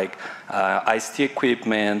covers like ICT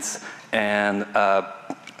equipment and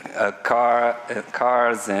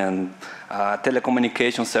cars and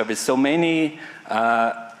telecommunication service. So many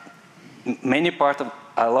part of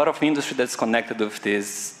a lot of industry that's connected with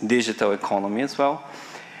this digital economy as well.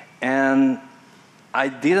 And I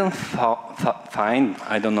didn't find,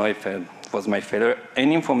 I don't know if it was my failure,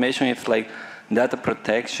 any information if like data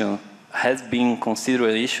protection has been considered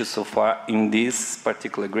an issue so far in this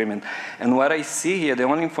particular agreement. And what I see here, the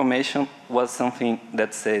only information was something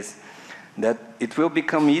that says that it will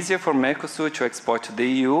become easier for Mercosur to export to the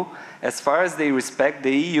EU as far as they respect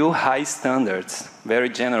the EU high standards. Very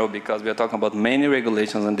general, because we are talking about many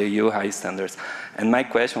regulations on the EU high standards. And my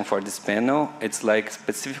question for this panel, it's like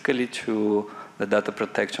specifically to the data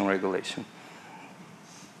protection regulation.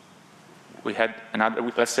 We had another,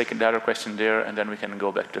 let's take another question there, and then we can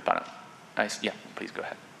go back to the panel. Yeah, please go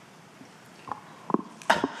ahead.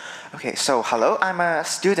 Okay, so hello, I'm a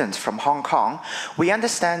student from Hong Kong. We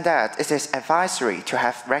understand that it is advisory to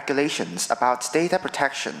have regulations about data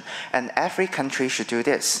protection, and every country should do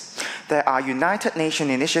this. There are United Nations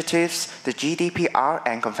initiatives, the GDPR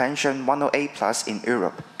and Convention 108+ in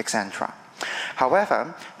Europe, etc.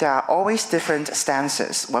 However, there are always different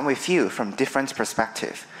stances when we view from different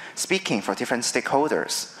perspectives, speaking for different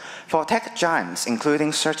stakeholders. For tech giants,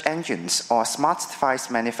 including search engines or smart device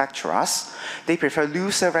manufacturers, they prefer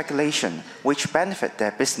looser regulation, which benefit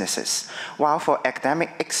their businesses, while for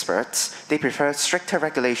academic experts, they prefer stricter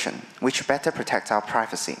regulation, which better protect our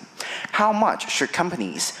privacy. How much should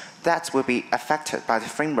companies that will be affected by the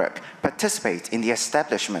framework participate in the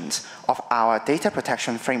establishment of our data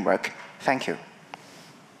protection framework? Thank you.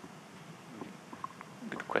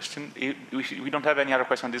 Question. We don't have any other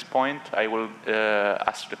question at this point. I will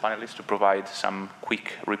ask the panelists to provide some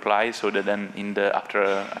quick replies so that then after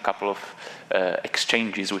a couple of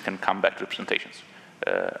exchanges we can come back to the presentations.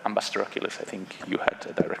 Ambassador Achilles, I think you had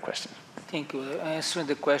a direct question. Thank you. Answering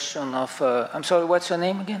the question of, I'm sorry, what's your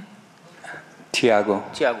name again? Thiago.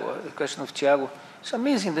 Thiago, the question of Thiago. It's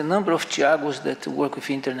amazing the number of Thiagos that work with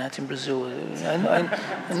internet in Brazil.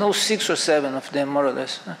 I know 6 or 7 of them, more or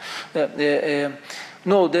less.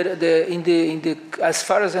 No, as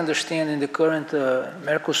far as I understand, in the current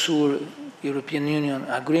Mercosur European Union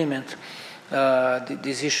agreement,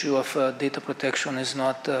 this issue of data protection is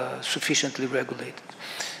not sufficiently regulated.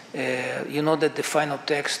 You know that the final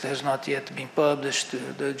text has not yet been published,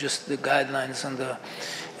 just the guidelines and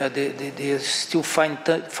they're still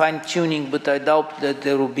fine-tuning, but I doubt that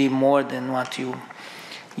there will be more than what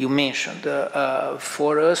you mentioned.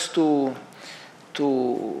 For us to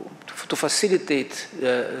facilitate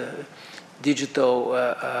digital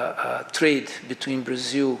trade between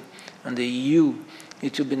Brazil and the EU,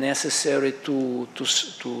 it will be necessary to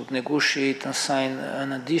negotiate and sign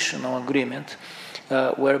an additional agreement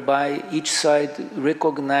whereby each side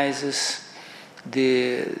recognizes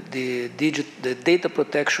the data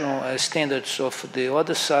protection standards of the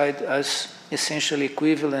other side as essentially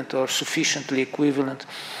equivalent or sufficiently equivalent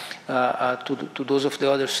to those of the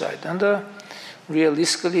other side. And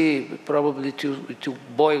realistically, probably to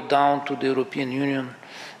boil down to the European Union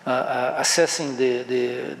assessing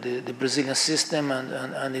the Brazilian system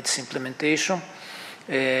and its implementation.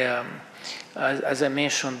 As I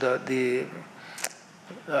mentioned, the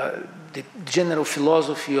general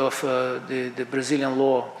philosophy of the Brazilian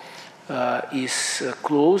law is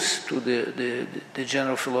close to the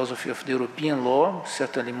general philosophy of the European law,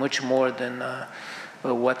 certainly much more than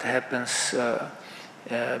what happens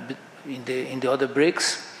in the other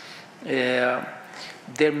BRICS.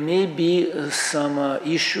 There may be some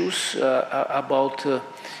issues about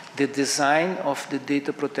the design of the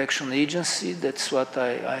data protection agency. That's what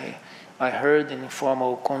I heard in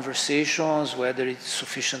informal conversations, whether it's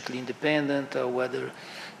sufficiently independent or whether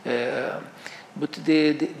but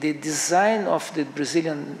the design of the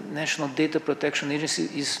Brazilian National Data Protection Agency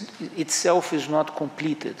itself is not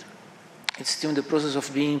completed. It's still in the process of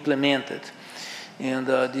being implemented. And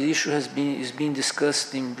the issue is being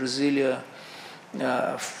discussed in Brasilia,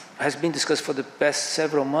 has been discussed for the past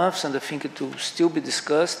several months, and I think it will still be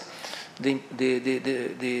discussed.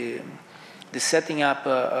 The setting up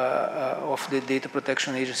of the Data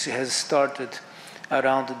Protection Agency has started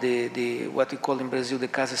around what we call in Brazil the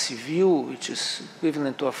Casa Civil, which is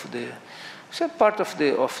equivalent of it's a part of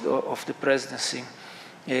the presidency,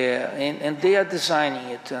 and they are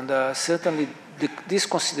designing it. And certainly this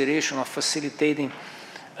consideration of facilitating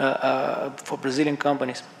for Brazilian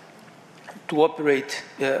companies to operate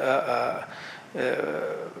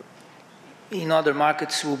in other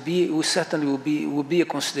markets will certainly be a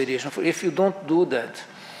consideration. If you don't do that,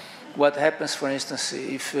 what happens, for instance,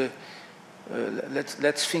 if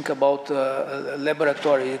let's think about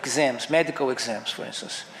laboratory exams, medical exams, for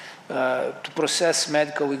instance. To process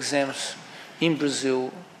medical exams in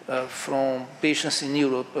Brazil from patients in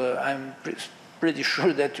Europe, I'm pretty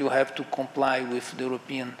sure that you have to comply with the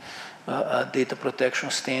European data protection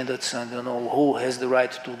standards, and who has the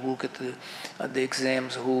right to look at the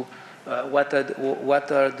exams, what are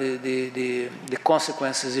the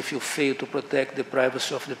consequences if you fail to protect the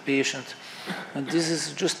privacy of the patient. And this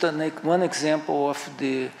is just one example of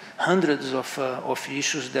the hundreds of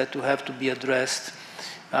issues that will have to be addressed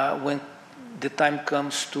when the time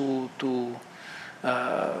comes to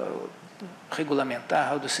regulamentar,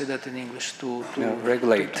 how to say that in English,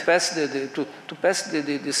 regulate. To pass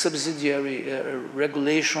the subsidiary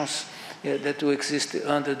regulations that will exist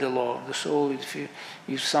under the law. So if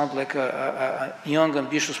you sound like a young,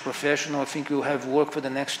 ambitious professional, I think you'll have work for the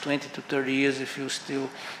next 20 to 30 years if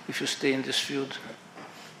you stay in this field.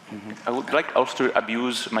 Mm-hmm. I would like also to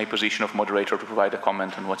abuse my position of moderator to provide a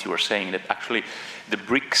comment on what you were saying, that actually the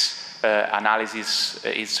BRICS analysis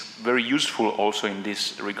is very useful also in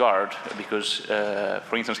this regard, because,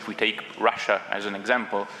 for instance, if we take Russia as an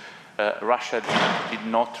example, Russia did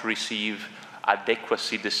not receive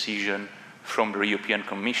adequacy decision from the European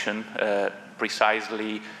Commission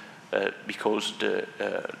precisely because the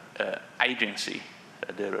agency,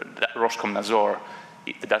 the Roskomnadzor,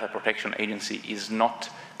 the data protection agency, is not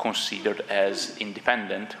considered as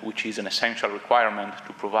independent, which is an essential requirement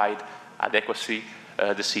to provide adequacy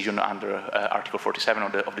decision under Article 47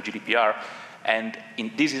 of the GDPR. And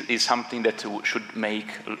this is something that should make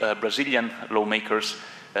Brazilian lawmakers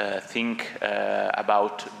think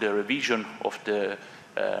about the revision of the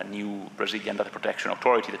new Brazilian Data Protection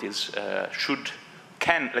Authority that is,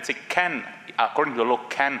 can, according to the law,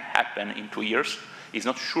 can happen in 2 years. It's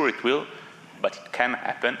not sure it will, but it can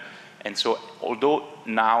happen. And so, although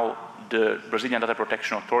now the Brazilian Data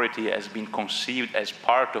Protection Authority has been conceived as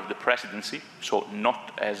part of the presidency, so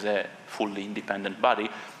not as a fully independent body,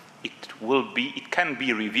 it can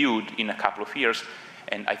be reviewed in a couple of years.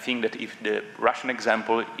 And I think that if the Russian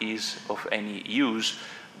example is of any use,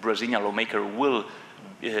 Brazilian lawmaker will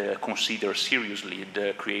consider seriously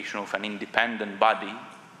the creation of an independent body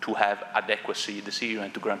to have adequacy decision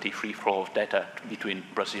and to guarantee free flow of data between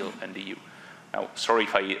Brazil and the EU. Now, sorry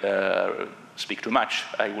if I speak too much.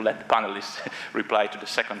 I will let the panelists reply to the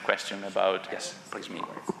second question about, yes, please, me.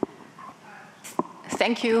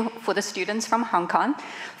 Thank you for the students from Hong Kong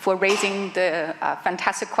for raising the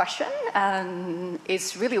fantastic question.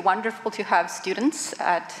 It's really wonderful to have students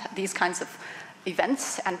at these kinds of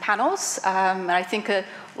events and panels. And I think a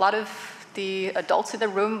lot of the adults in the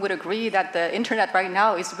room would agree that the internet right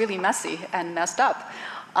now is really messy and messed up.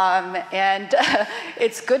 And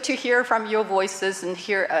it's good to hear from your voices and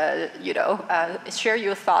hear, share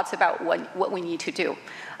your thoughts about what we need to do.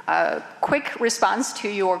 Quick response to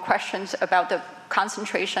your questions about the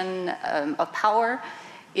concentration of power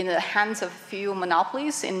in the hands of few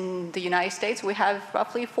monopolies. In the United States, we have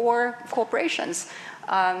roughly 4 corporations.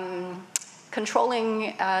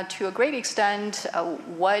 controlling to a great extent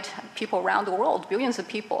what people around the world, billions of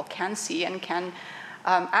people, can see and can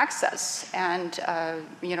access. And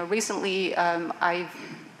recently I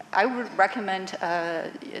would recommend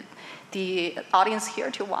the audience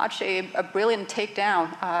here to watch a brilliant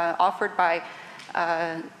takedown offered by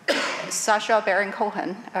Sacha Baron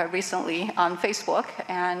Cohen recently on Facebook,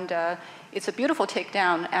 and it's a beautiful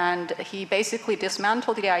takedown, and he basically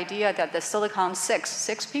dismantled the idea that the Silicon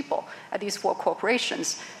six people at these 4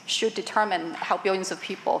 corporations should determine how billions of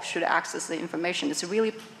people should access the information. It's a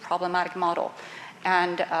really problematic model,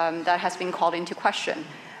 and that has been called into question.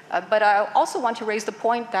 But I also want to raise the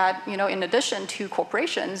point that, in addition to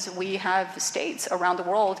corporations, we have states around the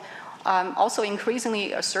world also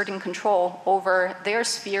increasingly asserting control over their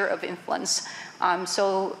sphere of influence.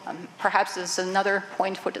 So perhaps this is another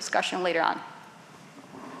point for discussion later on.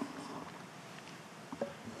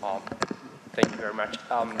 Thank you very much.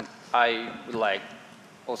 I would like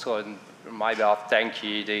also on my behalf thank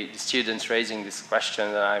you, the students raising this question,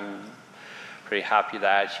 and I'm pretty happy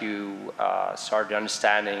that you started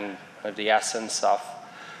understanding the essence of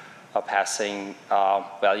passing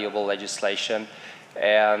valuable legislation.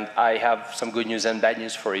 And I have some good news and bad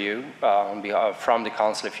news for you from the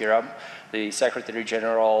Council of Europe. The Secretary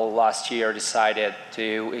General last year decided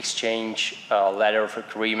to exchange a letter of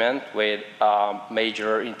agreement with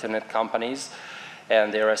major internet companies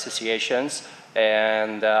and their associations,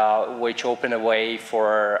 and which opened a way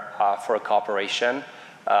for cooperation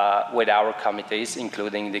with our committees,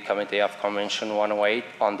 including the Committee of Convention 108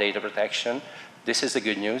 on data protection. This is the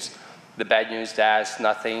good news. The bad news is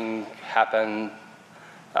nothing happened.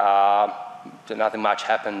 Nothing much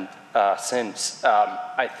happened since.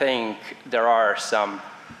 I think there are some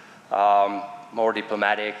more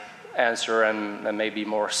diplomatic answer and maybe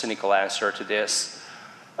more cynical answer to this.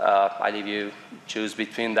 I leave you choose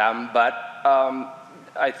between them, but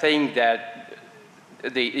I think that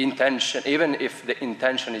the intention, even if the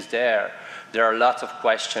intention is there are lots of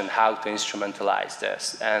questions how to instrumentalize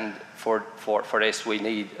this, and for this we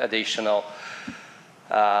need additional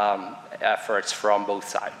efforts from both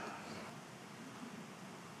sides.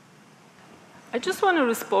 I just want to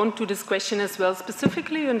respond to this question as well,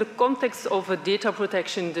 specifically in the context of a data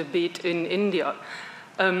protection debate in India.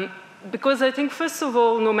 Because I think, first of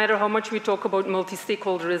all, no matter how much we talk about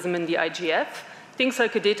multi-stakeholderism in the IGF, things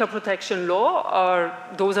like a data protection law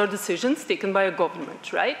those are decisions taken by a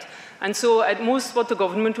government, right? And so at most what the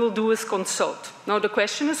government will do is consult. Now the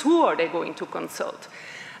question is, who are they going to consult?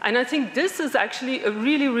 And I think this is actually a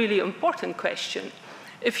really, really important question.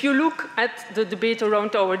 If you look at the debate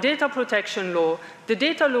around our data protection law, the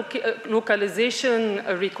data localization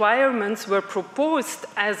requirements were proposed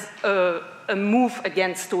as a move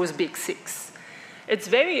against those big 6. It's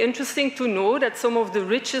very interesting to know that some of the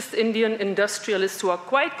richest Indian industrialists who are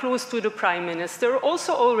quite close to the Prime Minister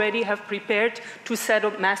also already have prepared to set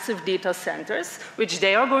up massive data centers, which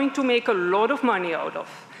they are going to make a lot of money out of.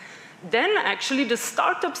 Then actually the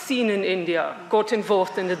startup scene in India got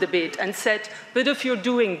involved in the debate and said, but if you're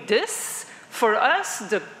doing this, for us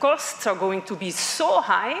the costs are going to be so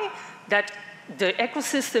high that the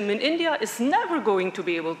ecosystem in India is never going to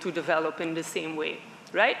be able to develop in the same way,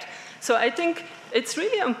 right? So I think it's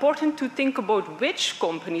really important to think about which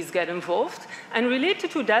companies get involved, and related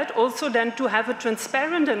to that also then to have a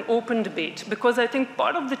transparent and open debate, because I think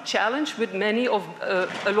part of the challenge with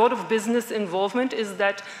a lot of business involvement is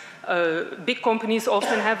that big companies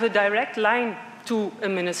often have a direct line to a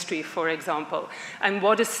ministry, for example, and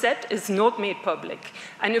what is said is not made public.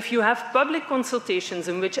 And if you have public consultations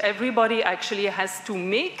in which everybody actually has to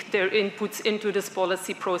make their inputs into this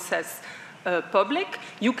policy process public,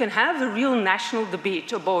 you can have a real national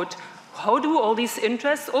debate about how do all these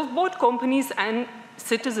interests of both companies and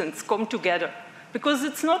citizens come together. Because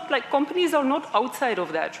it's not like companies are not outside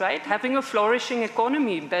of that, right? Having a flourishing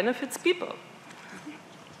economy benefits people.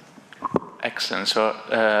 Excellent. So,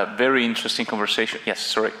 very interesting conversation. Yes,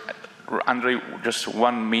 sorry. Andrei, just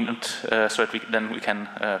 1 minute so that then we can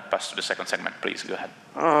pass to the second segment. Please, go ahead.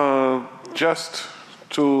 Just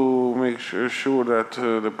to make sure that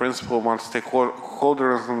the principle of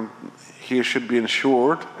multi-stakeholderism here should be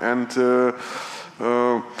ensured. And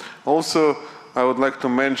also, I would like to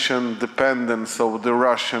mention dependence of the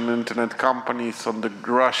Russian internet companies on the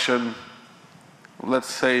Russian, let's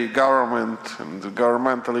say, government and the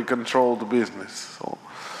governmentally controlled business. So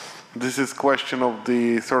this is question of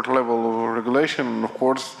the third level of regulation, and of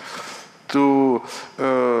course, to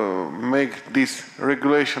make this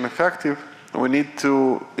regulation effective, we need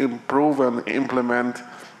to improve and implement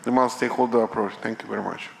the multi-stakeholder approach. Thank you very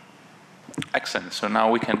much. Excellent. sense. So now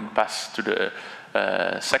we can pass to the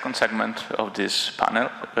second segment of this panel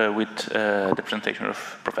with the presentation of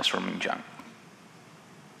Professor Ming Jiang.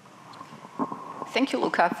 Thank you,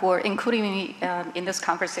 Luca, for including me in this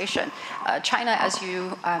conversation. China, as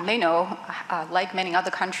you may know, like many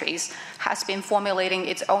other countries, has been formulating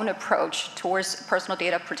its own approach towards personal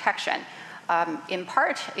data protection, in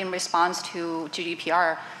part in response to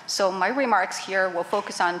GDPR. So my remarks here will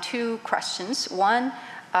focus on two questions. One,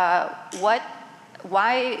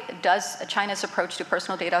 why does China's approach to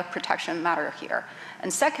personal data protection matter here?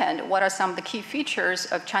 And second, what are some of the key features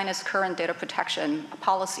of China's current data protection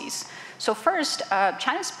policies? So first,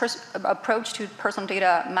 China's approach to personal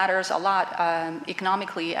data matters a lot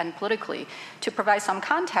economically and politically. To provide some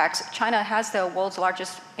context, China has the world's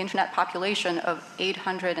largest internet population of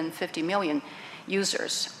 850 million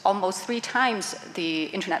users, almost 3 times the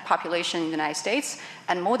internet population in the United States,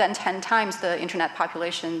 and more than 10 times the internet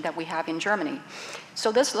population that we have in Germany.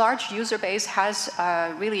 So this large user base has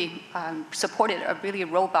really supported a really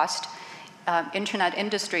robust internet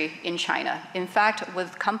industry in China. In fact,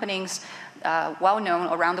 with companies well known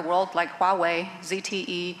around the world like Huawei,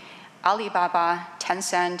 ZTE, Alibaba,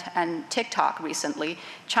 Tencent, and TikTok recently,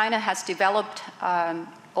 China has developed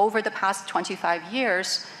over the past 25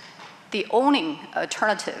 years the only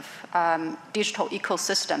alternative digital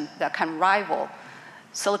ecosystem that can rival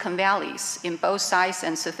Silicon Valley's in both size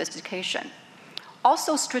and sophistication.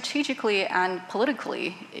 Also strategically and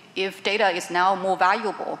politically, if data is now more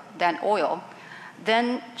valuable than oil,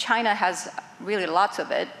 then China has really lots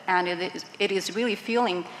of it, and it is really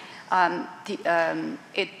feeling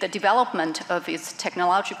the development of its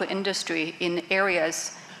technological industry in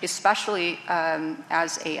areas, especially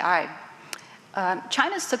as AI.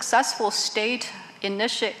 China's successful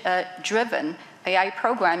state-driven AI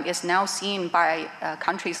program is now seen by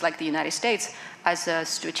countries like the United States as a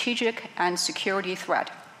strategic and security threat.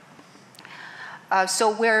 So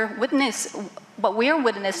what we're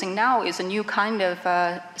witnessing now is a new kind of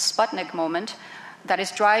Sputnik moment that is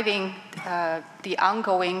driving the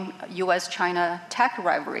ongoing US-China tech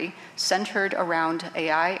rivalry centered around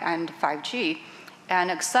AI and 5G, and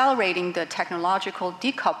accelerating the technological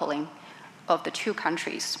decoupling of the two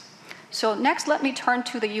countries. So next, let me turn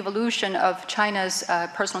to the evolution of China's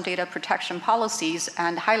personal data protection policies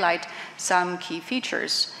and highlight some key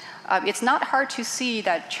features. It's not hard to see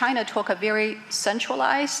that China took a very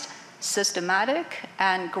centralized, systematic,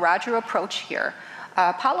 and gradual approach here.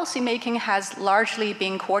 Policymaking has largely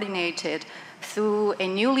been coordinated through a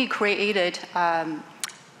newly created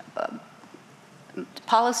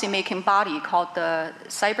policymaking body called the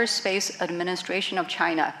Cyberspace Administration of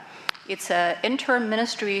China. It's an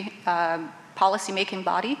inter-ministry policymaking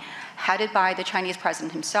body headed by the Chinese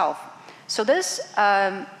president himself. So this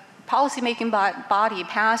policymaking body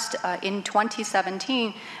passed in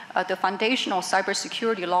 2017 the foundational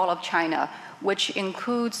cybersecurity law of China, which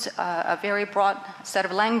includes a very broad set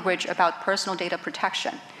of language about personal data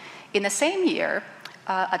protection. In the same year,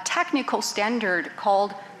 a technical standard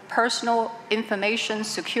called Personal Information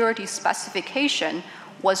Security Specification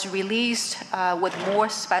was released with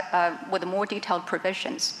more detailed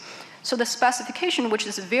provisions. So the specification, which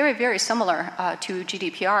is very, very similar to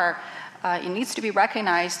GDPR, it needs to be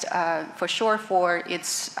recognized for sure for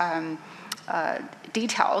its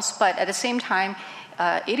details, but at the same time,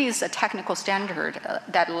 it is a technical standard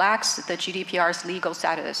that lacks the GDPR's legal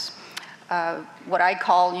status. What I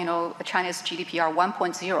call, China's GDPR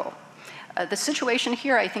 1.0. The situation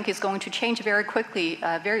here, I think, is going to change very quickly,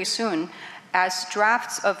 very soon, as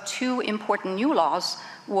drafts of 2 important new laws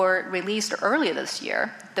were released earlier this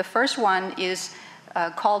year. The first one is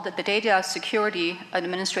called the Data Security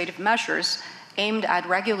Administrative Measures, aimed at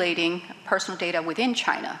regulating personal data within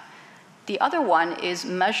China. The other one is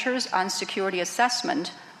Measures on Security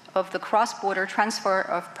Assessment of the Cross-Border Transfer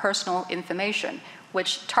of Personal Information,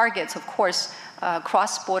 which targets, of course,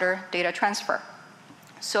 cross-border data transfer.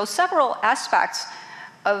 So several aspects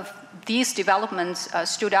of these developments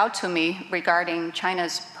stood out to me regarding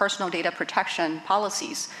China's personal data protection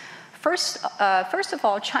policies. First of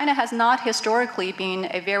all, China has not historically been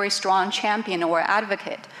a very strong champion or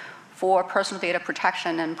advocate for personal data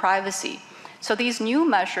protection and privacy. So these new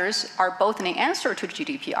measures are both an answer to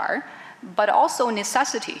GDPR, but also a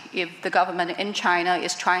necessity if the government in China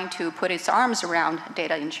is trying to put its arms around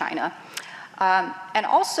data in China. And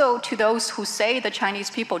also to those who say the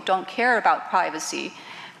Chinese people don't care about privacy,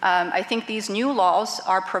 I think these new laws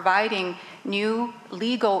are providing new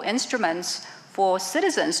legal instruments for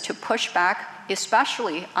citizens to push back,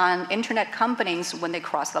 especially on internet companies when they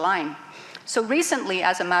cross the line. So recently,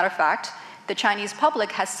 as a matter of fact, the Chinese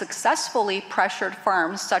public has successfully pressured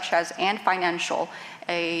firms such as Ant Financial,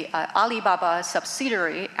 a Alibaba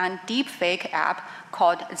subsidiary, and deepfake app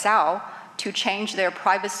called Zhao to change their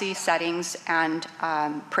privacy settings and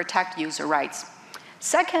protect user rights.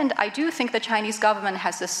 Second, I do think the Chinese government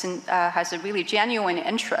has a really genuine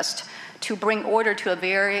interest to bring order to a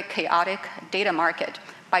very chaotic data market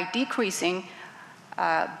by decreasing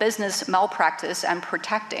business malpractice and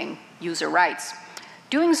protecting user rights.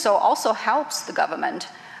 Doing so also helps the government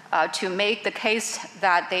to make the case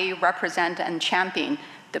that they represent and champion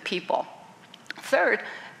the people. Third,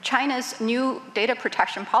 China's new data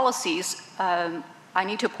protection policies, I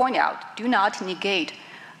need to point out, do not negate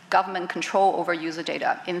government control over user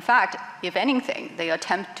data. In fact, if anything, they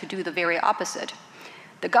attempt to do the very opposite.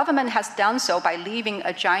 The government has done so by leaving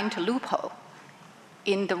a giant loophole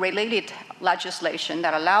in the related legislation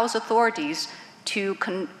that allows authorities to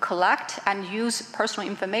collect and use personal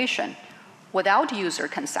information without user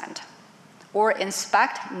consent, or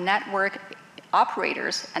inspect network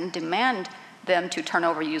operators and demand them to turn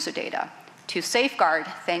over user data to safeguard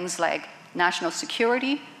things like national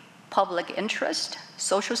security, public interest,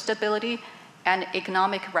 social stability, and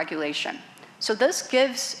economic regulation. So this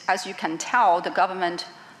gives, as you can tell, the government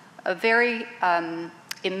a very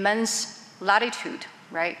immense latitude,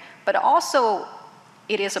 right? But also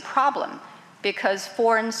it is a problem because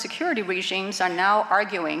foreign security regimes are now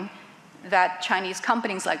arguing that Chinese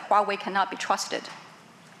companies like Huawei cannot be trusted.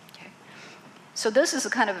 Okay. So this is a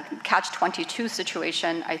kind of catch-22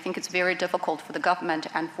 situation. I think it's very difficult for the government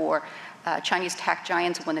and for Chinese tech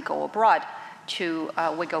giants when they go abroad to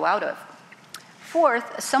wiggle out of.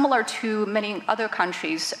 Fourth, similar to many other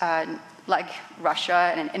countries like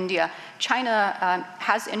Russia and India, China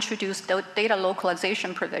has introduced data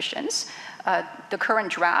localization provisions. The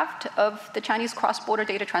current draft of the Chinese cross-border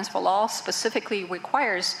data transfer law specifically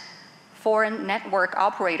requires foreign network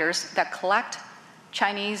operators that collect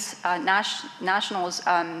Chinese nationals'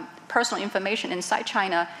 personal information inside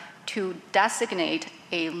China to designate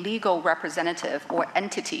a legal representative or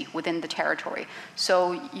entity within the territory.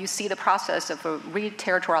 So you see the process of a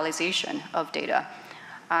re-territorialization of data.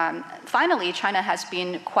 Finally, China has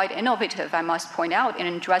been quite innovative, I must point out, in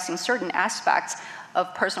addressing certain aspects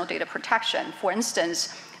of personal data protection. For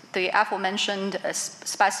instance, the aforementioned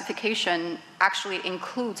specification actually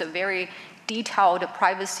includes a very detailed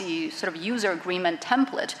privacy sort of user agreement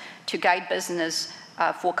template to guide business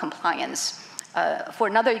for compliance. For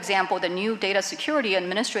another example, the new data security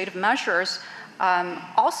administrative measures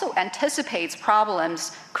also anticipates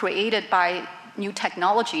problems created by new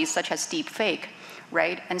technologies such as deepfake,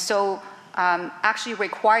 right? And so actually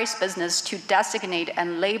requires business to designate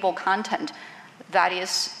and label content that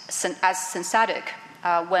is as synthetic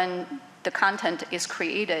when the content is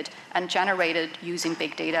created and generated using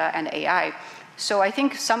big data and AI. So I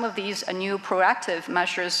think some of these new proactive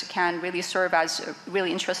measures can really serve as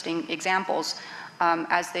really interesting examples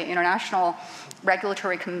as the international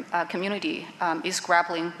regulatory community is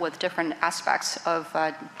grappling with different aspects of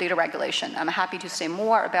data regulation. I'm happy to say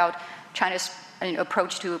more about China's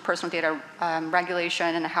approach to personal data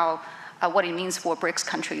regulation and how what it means for BRICS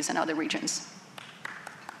countries and other regions.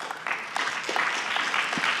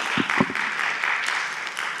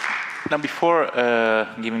 Now, before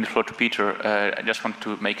giving the floor to Peter, I just want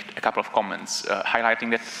to make a couple of comments,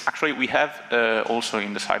 highlighting that actually we have also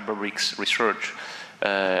in the Cyber BRICS research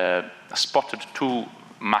spotted two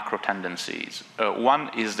macro tendencies. One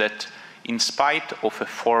is that in spite of a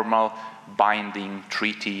formal binding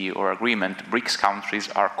treaty or agreement, BRICS countries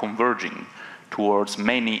are converging towards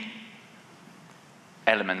many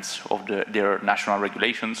elements of their national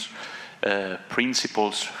regulations.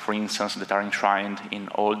 Principles, for instance, that are enshrined in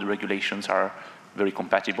all the regulations are very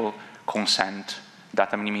compatible: consent,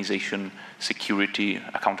 data minimization, security,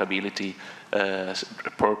 accountability,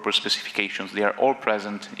 purpose specifications. They are all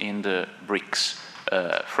present in the BRICS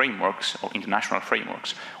frameworks or international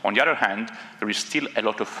frameworks. On the other hand, there is still a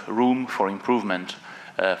lot of room for improvement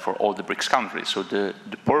for all the BRICS countries. So the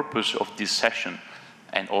purpose of this session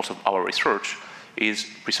and also our research is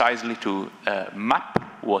precisely to map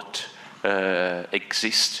what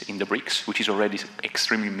exists in the BRICS, which is already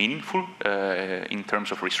extremely meaningful in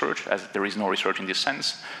terms of research, as there is no research in this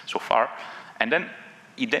sense so far, and then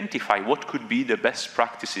identify what could be the best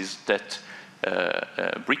practices that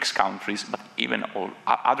BRICS countries, but even all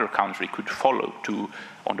other countries could follow to,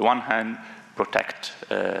 on the one hand, protect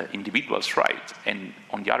individuals' rights, and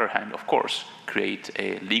on the other hand, of course, create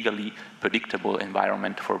a legally predictable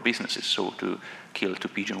environment for businesses, so to kill two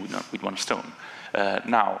pigeons with one stone.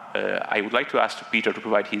 Now, I would like to ask Peter to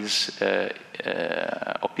provide his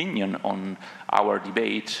opinion on our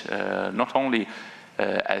debate, not only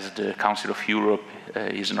as the Council of Europe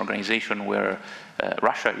is an organization where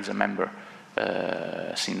Russia is a member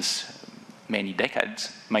since many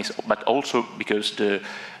decades, but also because the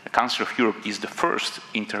Council of Europe is the first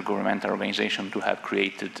intergovernmental organization to have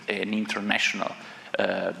created an international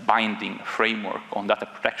binding framework on data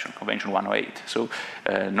protection, Convention 108. So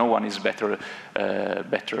no one is better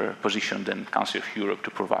positioned than Council of Europe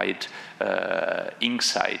to provide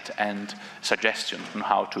insight and suggestions on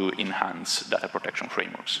how to enhance data protection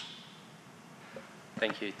frameworks.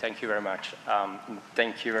 Thank you very much.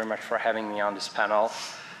 Thank you very much for having me on this panel.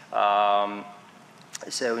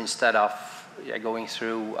 So instead of going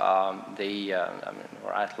through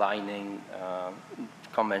or outlining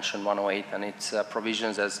Convention 108 and its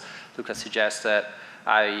provisions, as Luca suggested,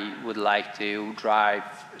 I would like to drive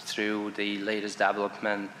through the latest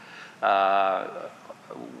development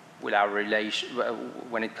with our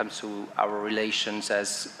when it comes to our relations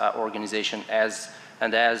as organization, as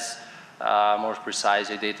more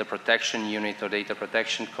precisely, data protection unit or data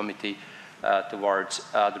protection committee towards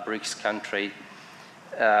the BRICS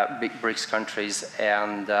big BRICS countries.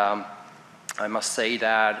 And I must say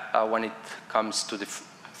that when it comes to the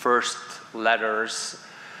first two letters,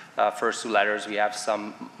 we have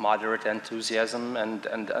some moderate enthusiasm, and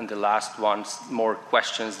the last ones more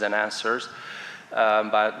questions than answers.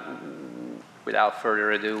 But without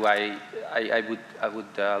further ado, I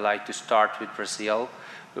would like to start with Brazil.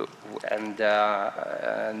 And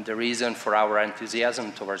the reason for our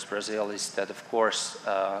enthusiasm towards Brazil is that, of course,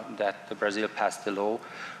 that Brazil passed a law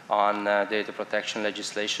on data protection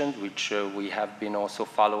legislation, which we have been also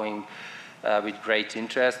following with great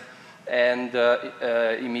interest. And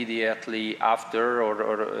immediately after,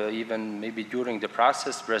 or even maybe during the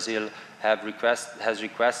process, Brazil has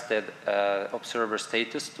requested observer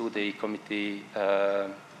status to the Committee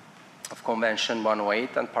of Convention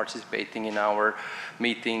 108 and participating in our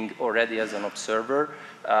meeting already as an observer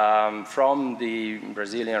from the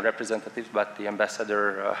Brazilian representatives, but the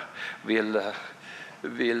ambassador will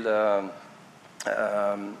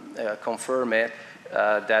confirm it,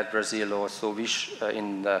 that Brazil also wish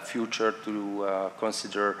in the future to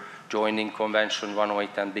consider joining Convention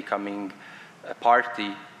 108 and becoming a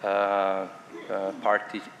party to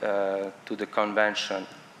the convention.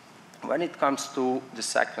 When it comes to the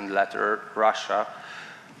second letter, Russia,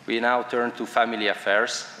 we now turn to family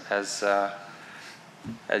affairs, as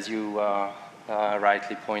you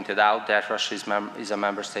rightly pointed out, that Russia is a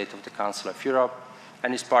member state of the Council of Europe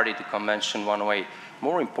and is party to Convention 108.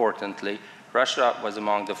 More importantly, Russia was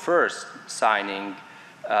among the first signing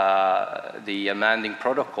the amending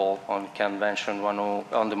protocol on Convention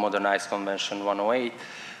on the modernized Convention 108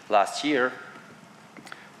 last year.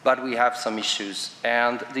 But we have some issues,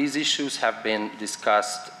 and these issues have been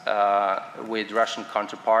discussed with Russian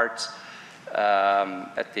counterparts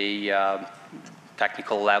at the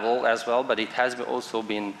technical level as well, but it has also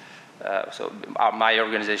been, my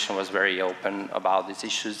organization was very open about these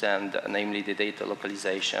issues, and namely the data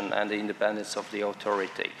localization and the independence of the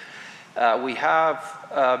authority. We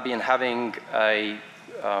have been having a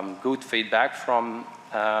good feedback from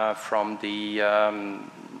our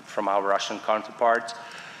Russian counterparts,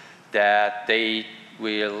 that they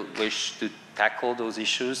will wish to tackle those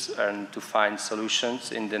issues and to find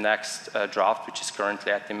solutions in the next draft, which is currently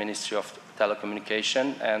at the Ministry of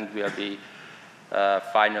Telecommunication and will be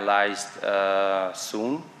finalized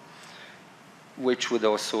soon, which would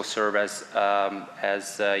also serve as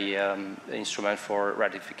an instrument for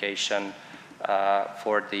ratification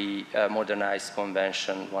for the modernized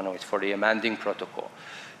Convention 108, for the amending protocol.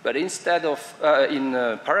 But instead of, in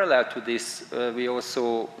parallel to this, we have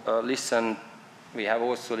also listened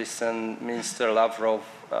Minister Lavrov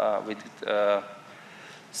with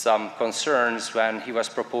some concerns when he was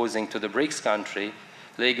proposing to the BRICS country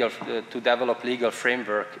to develop legal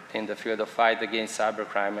framework in the field of fight against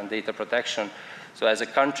cybercrime and data protection. So as a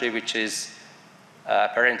country which is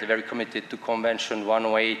apparently very committed to Convention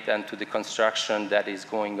 108 and to the construction that is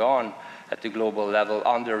going on at the global level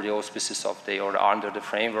under the auspices of or under the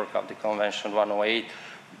framework of the Convention 108,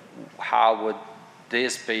 how would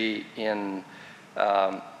this be in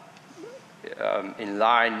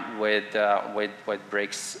line with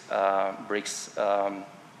BRICS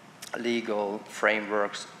legal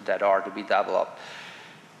frameworks that are to be developed?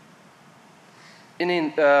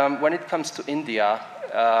 When it comes to India,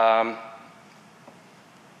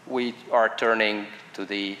 we are turning to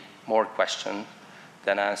the more question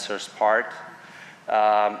than answers part.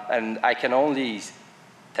 And I can only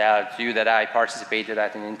tell you that I participated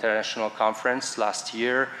at an international conference last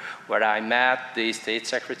year where I met the State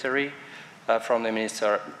Secretary from the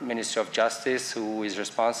Ministry of Justice, who is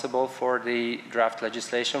responsible for the draft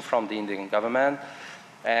legislation from the Indian government.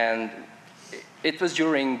 And it was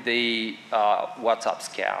during the WhatsApp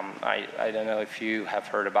scam. I don't know if you have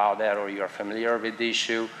heard about that or you are familiar with the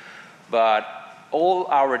issue, but all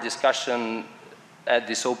our discussion at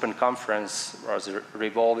this open conference was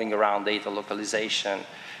revolving around data localization.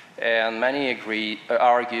 And many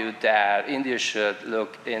argued that India should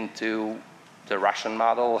look into the Russian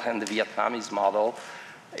model and the Vietnamese model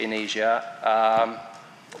in Asia,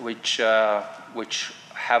 which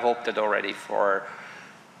have opted already for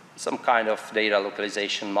some kind of data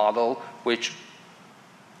localization model, which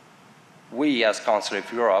we as Council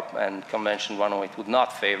of Europe and Convention 108 would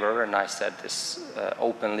not favor, and I said this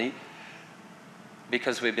openly,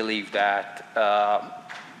 because we believe that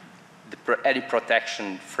any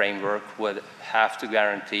protection framework would have to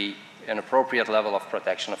guarantee an appropriate level of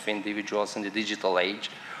protection of individuals in the digital age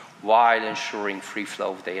while ensuring free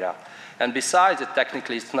flow of data. And besides,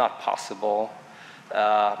 technically it's not possible,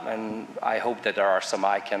 and I hope that there are some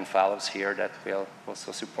ICANN fellows here that will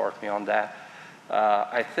also support me on that.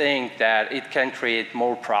 I think that it can create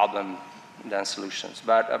more problem than solutions,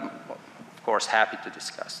 but I'm of course happy to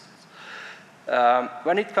discuss this.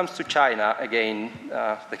 When it comes to China, again,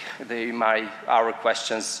 our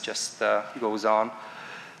questions just goes on.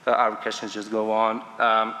 Our questions just go on.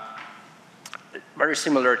 Very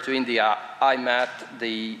similar to India, I met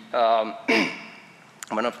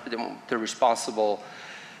one of the responsible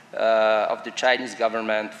of the Chinese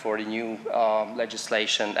government for the new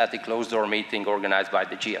legislation at the closed-door meeting organized by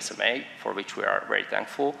the GSMA, for which we are very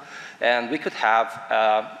thankful. And we could have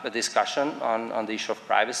a discussion on the issue of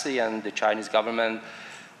privacy and the Chinese government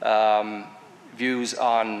views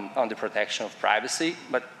on the protection of privacy.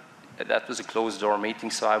 But that was a closed-door meeting,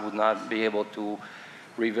 so I would not be able to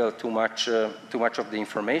reveal too much of the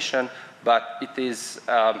information. But it is,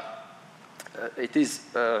 I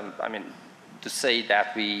mean, to say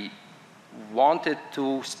that we wanted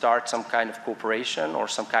to start some kind of cooperation or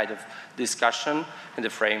some kind of discussion in the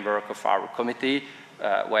framework of our committee,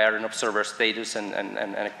 where an observer status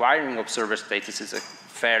and acquiring observer status is a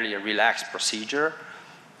fairly relaxed procedure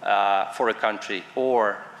for a country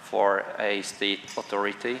or for a state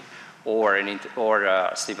authority or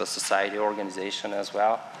a civil society organization as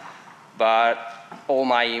well. But all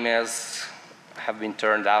my emails have been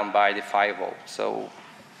turned down by the firewall, so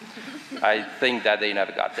I think that they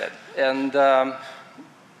never got that, and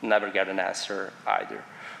never got an answer either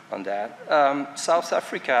on that. South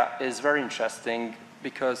Africa is very interesting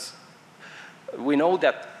because we know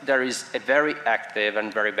that there is a very active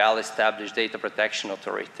and very well-established data protection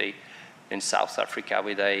authority in South Africa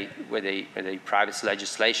with a privacy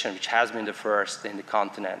legislation which has been the first in the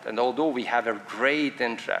continent. And although we have a great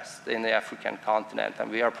interest in the African continent and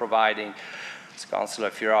we are providing, as Council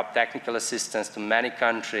of Europe, technical assistance to many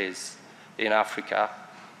countries in Africa,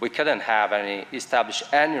 we couldn't establish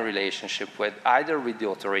any relationship with either with the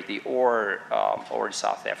authority or the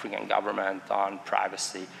South African government on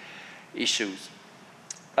privacy issues.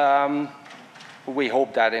 We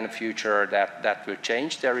hope that in the future that will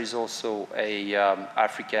change. There is also a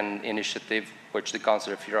African initiative which the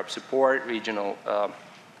Council of Europe support, regional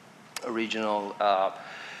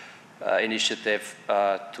initiative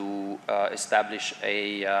to establish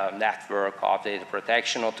a network of data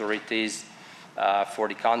protection authorities for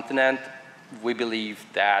the continent. We believe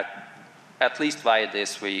that at least via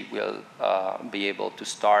this we will be able to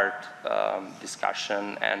start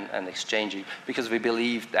discussion and exchanging, because we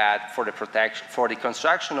believe that for the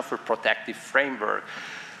construction of a protective framework,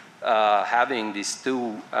 having these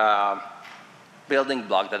two building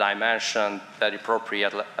blocks that I mentioned, that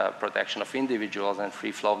appropriate protection of individuals and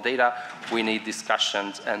free flow of data, we need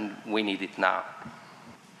discussions and we need it now.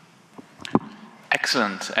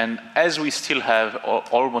 Excellent. And as we still have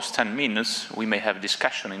almost 10 minutes, we may have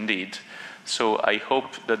discussion indeed. So I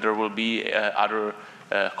hope that there will be other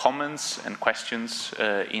comments and questions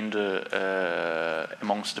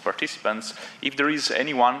amongst the participants. If there is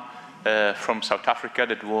anyone from South Africa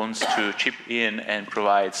that wants to chip in and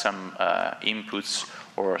provide some inputs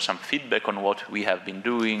or some feedback on what we have been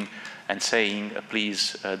doing and saying,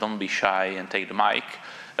 please don't be shy and take the mic.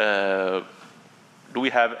 Do we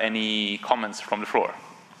have any comments from the floor?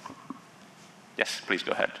 Yes, please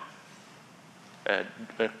go ahead.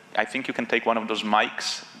 I think you can take one of those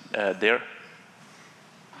mics there.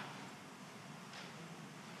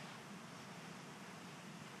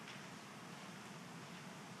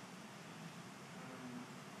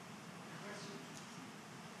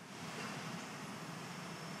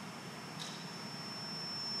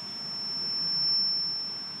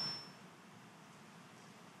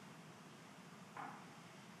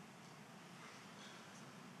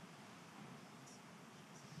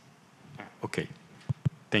 Okay,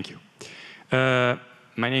 thank you.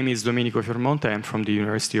 My name is Domenico Fermonte. I'm from the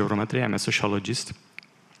University of Roma Tre. I'm a sociologist,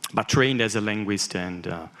 but trained as a linguist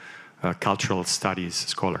and cultural studies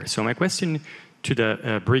scholar. So my question to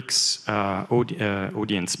the BRICS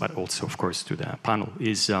audience, but also, of course, to the panel,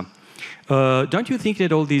 is don't you think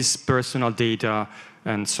that all these personal data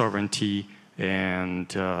and sovereignty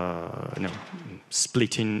and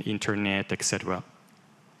splitting internet, etc.,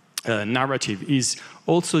 narrative is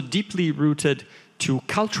also deeply rooted to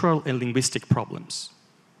cultural and linguistic problems?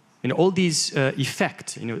 All these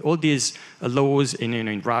effects, all these laws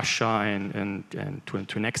in Russia and to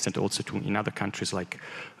an extent also in other countries like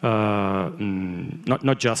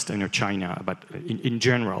not just China, but in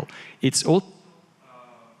general, it's all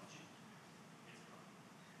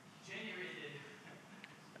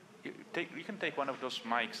generated. You can take one of those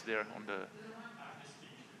mics there on the.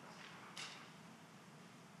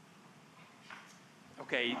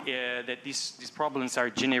 Okay, that these problems are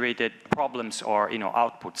generated, or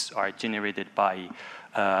outputs are generated by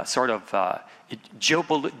sort of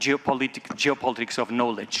geopolitics of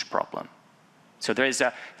knowledge problem. So there's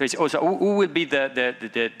also who will be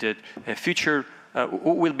the future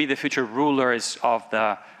who will be the future rulers of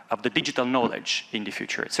the digital knowledge in the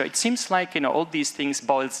future. So it seems like all these things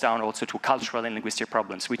boils down also to cultural and linguistic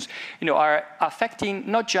problems, which are affecting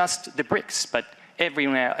not just the BRICS but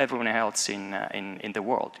everyone else in the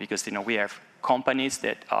world, because we have companies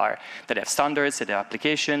that have standards, that have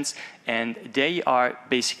applications, and they are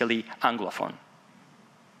basically Anglophone.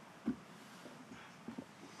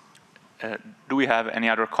 Do we have any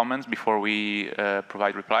other comments before we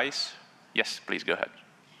provide replies? Yes, please go ahead.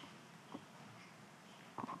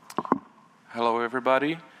 Hello,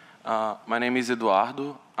 everybody. My name is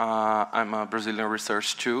Eduardo. I'm a Brazilian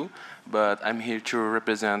researcher too, but I'm here to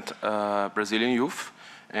represent Brazilian youth,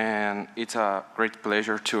 and it's a great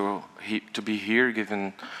pleasure to be here,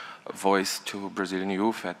 giving a voice to Brazilian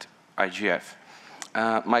youth at IGF.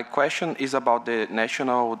 My question is about the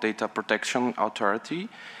National Data Protection Authority.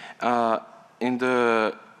 In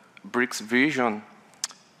the BRICS vision,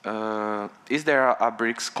 is there a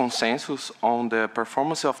BRICS consensus on the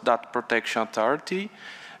performance of that protection authority?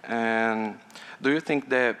 And do you think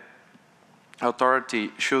the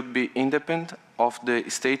authority should be independent of the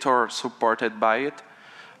state or supported by it?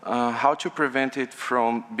 How to prevent it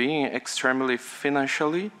from being extremely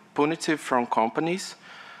financially punitive from companies?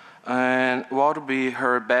 And what would be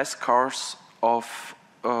her best course of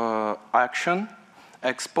action,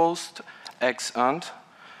 ex post, ex ante,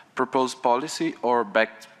 proposed policy, or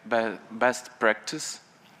best practice?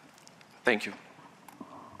 Thank you.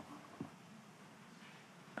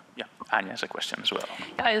 Yeah, Anya has a question as well.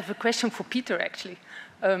 I have a question for Peter, actually,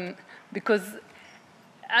 because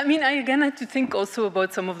I again had to think also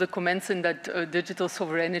about some of the comments in that digital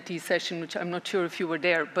sovereignty session, which I'm not sure if you were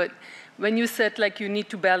there, but when you said you need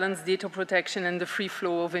to balance data protection and the free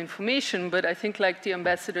flow of information, but I think like the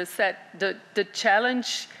ambassador said, the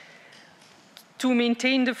challenge to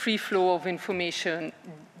maintain the free flow of information,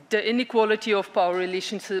 the inequality of power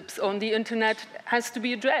relationships on the internet has to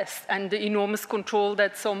be addressed, and the enormous control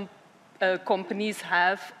that some companies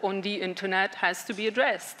have on the internet has to be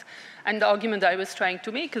addressed. And the argument I was trying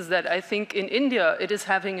to make is that I think in India it is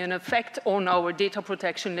having an effect on our data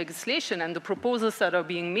protection legislation and the proposals that are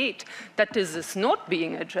being made that this is not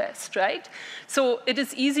being addressed, right? So it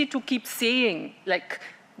is easy to keep saying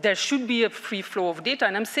there should be a free flow of data.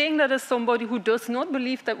 And I'm saying that as somebody who does not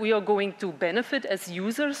believe that we are going to benefit as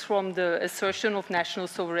users from the assertion of national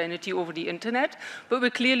sovereignty over the internet, but we're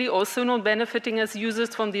clearly also not benefiting as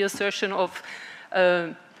users from the assertion of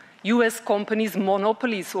US companies'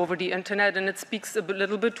 monopolies over the internet. And it speaks a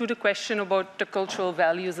little bit to the question about the cultural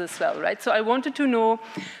values as well, right? So I wanted to know,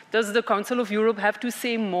 does the Council of Europe have to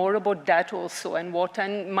say more about that also, and what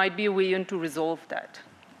might be a way in to resolve that?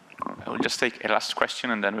 We'll just take a last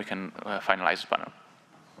question and then we can finalize the panel.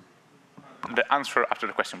 The answer after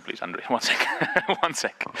the question, please, Andre. 1 sec. 1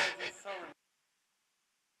 sec.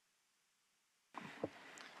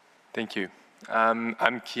 Thank you. I'm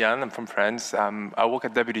Kian, I'm from France. I work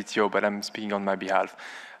at WTO, but I'm speaking on my behalf.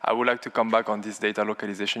 I would like to come back on these data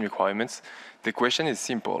localization requirements. The question is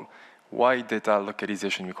simple. Why data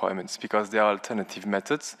localization requirements? Because there are alternative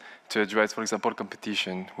methods to address, for example,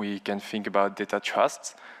 competition. We can think about data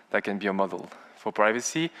trusts. That can be a model. For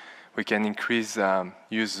privacy, we can increase online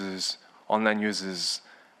users'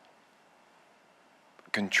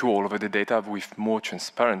 control over the data with more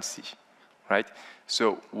transparency, right?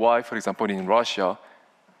 So why, for example, in Russia,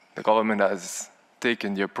 the government has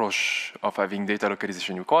taken the approach of having data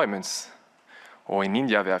localization requirements, or in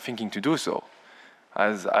India, they are thinking to do so.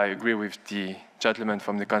 As I agree with the gentleman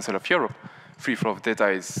from the Council of Europe, free flow of data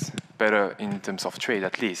is better in terms of trade,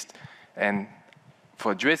 at least. And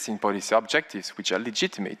for addressing policy objectives, which are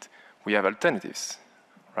legitimate, we have alternatives,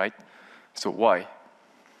 right? So why?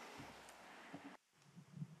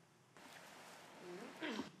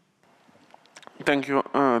 Thank you,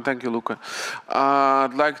 Luca.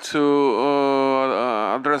 I'd like to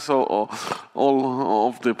address all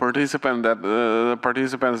of the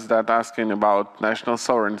participants that asking about national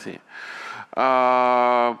sovereignty.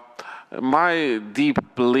 My deep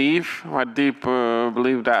belief that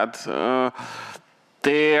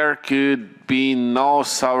there could be no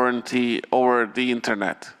sovereignty over the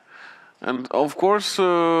internet. And of course,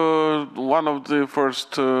 one of the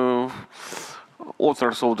first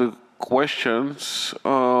authors of the questions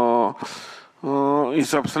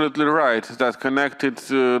is absolutely right, that connected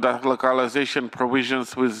that localization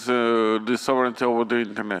provisions with the sovereignty over the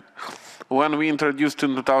internet. When we introduced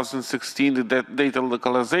in 2016 the data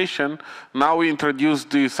localization, now we introduced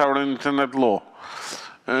the sovereign internet law.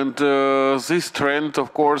 And this trend,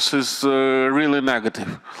 of course, is really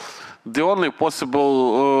negative. The only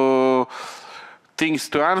possible things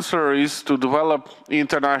to answer is to develop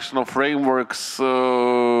international frameworks,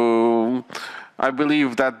 I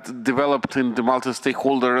believe that developed in the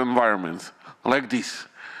multi-stakeholder environment, like this,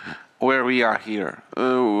 where we are here.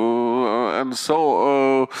 And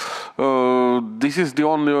so this is the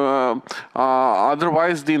only,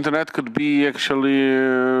 otherwise the internet could be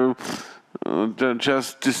actually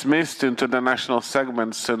just dismissed into the national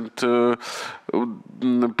segments, and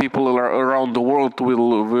people around the world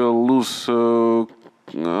will lose the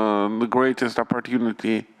greatest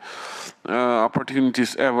opportunities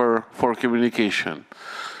ever for communication.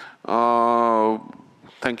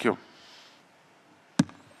 Thank you.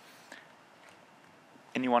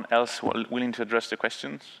 Anyone else willing to address the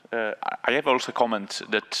questions? I have also a comment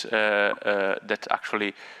that that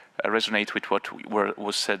actually resonate with what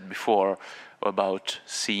was said before about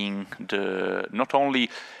seeing not only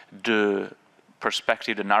the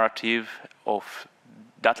perspective, the narrative of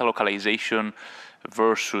data localization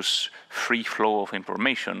versus free flow of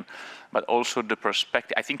information, but also the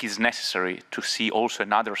perspective. I think it's necessary to see also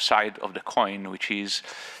another side of the coin, which is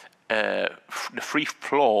the free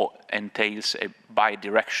flow entails a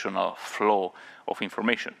bi-directional flow of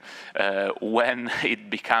information. When it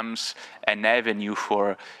becomes an avenue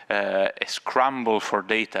for a scramble for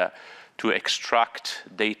data to extract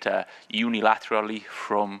data unilaterally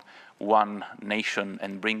from one nation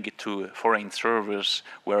and bring it to foreign servers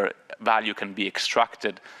where value can be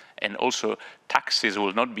extracted, and also taxes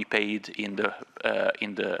will not be paid in the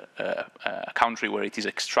country where it is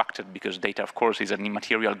extracted, because data, of course, is an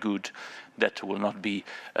immaterial good that will not be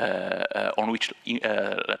on which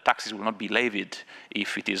taxes will not be levied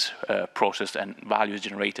if it is processed and value is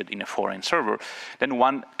generated in a foreign server. Then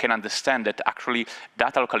one can understand that actually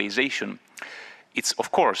data localization, it's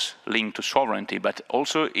of course linked to sovereignty, but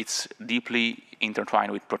also it's deeply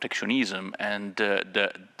intertwined with protectionism and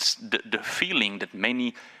the feeling that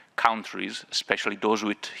many countries, especially those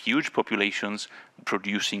with huge populations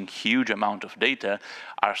producing huge amount of data,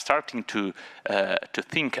 are starting to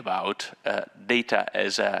think about data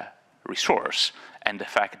as a resource, and the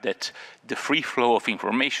fact that the free flow of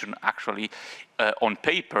information actually on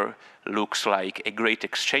paper looks like a great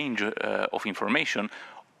exchange of information,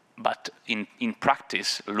 but in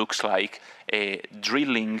practice looks like a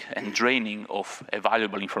drilling and draining of a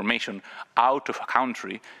valuable information out of a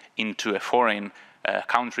country into a foreign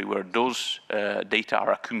country where those data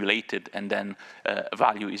are accumulated and then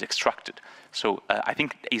value is extracted. So I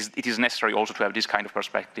think it is necessary also to have this kind of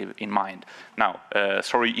perspective in mind. Now,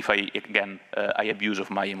 sorry if I abuse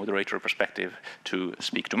of my moderator perspective to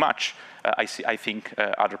speak too much. I think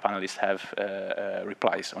other panelists have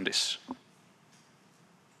replies on this.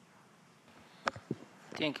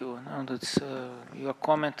 Thank you. Now that's, your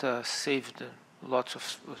comment saved lots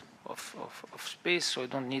of space, so I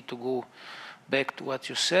don't need to go back to what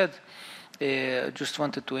you said. I just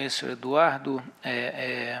wanted to answer Eduardo.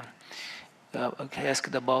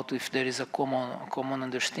 Asked about if there is a common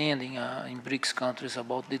understanding in BRICS countries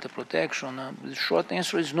about data protection. The short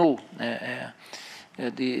answer is no.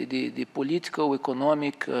 The political,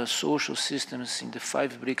 economic, social systems in the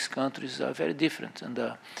 5 BRICS countries are very different, and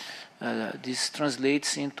this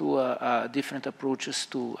translates into different approaches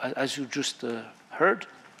to, as you just heard,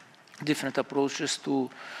 different approaches to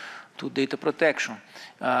data protection.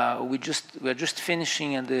 We are just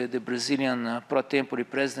finishing the Brazilian pro tempore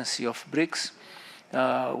presidency of BRICS.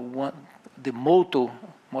 The motto,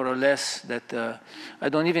 more or less, that I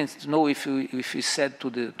don't even know if we said to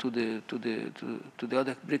the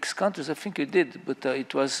other BRICS countries. I think we did, but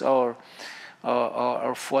it was our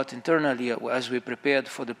our thought internally as we prepared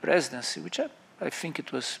for the presidency, which I think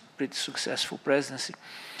it was a pretty successful presidency,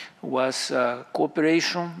 was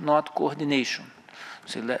cooperation, not coordination.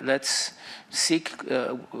 So let's seek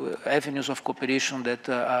avenues of cooperation that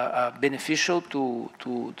are beneficial to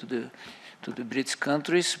the BRICS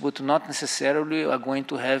countries, but not necessarily are going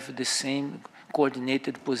to have the same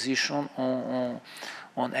coordinated position on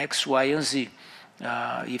X, Y, and Z.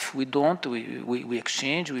 If we don't, we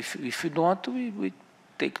exchange. If we don't, we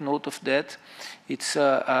take note of that. It's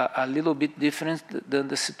a little bit different than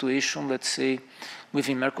the situation, let's say,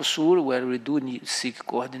 within Mercosur, where we do seek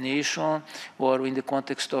coordination, or in the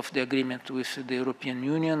context of the agreement with the European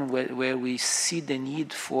Union, where we see the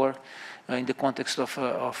need for, in the context of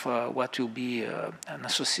what will be an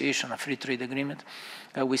association, a free trade agreement,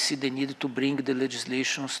 we see the need to bring the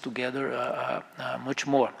legislations together much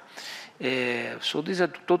more. So these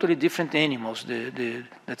are totally different animals,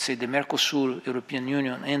 let's say the Mercosur, European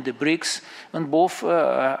Union, and the BRICS, and both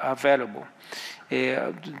are valuable.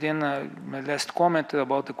 Then my last comment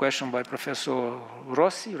about the question by Professor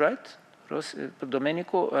Rossi, right?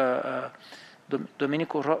 Domenico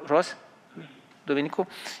Rossi? Domenico,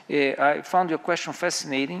 I found your question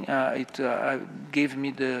fascinating. It gave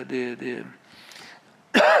me the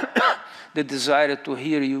desire to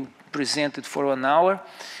hear you present it for 1 hour.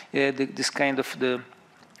 This kind of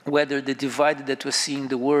whether the divide that we see in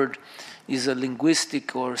the world is a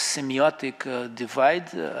linguistic or semiotic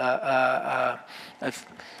divide.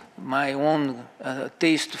 My own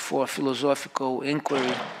taste for philosophical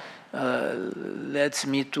inquiry leads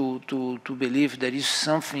me to believe there is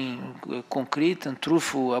something concrete and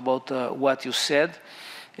truthful about what you said.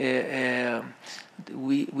 We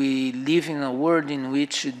live in a world in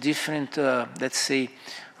which different, let's say,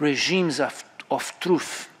 regimes of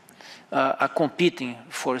truth are competing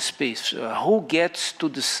for space. Who gets to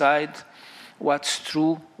decide what's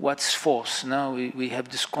true, what's false? Now we have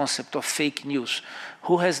this concept of fake news.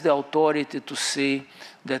 Who has the authority to say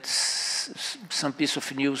that some piece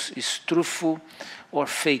of news is truthful or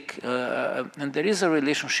fake? And there is a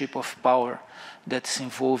relationship of power that's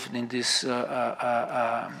involved in this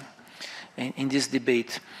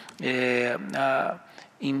debate.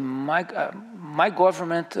 In my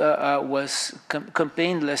government was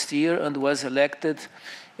campaigned last year and was elected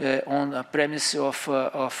on a premise of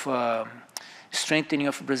strengthening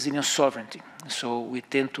of Brazilian sovereignty. So we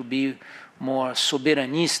tend to be more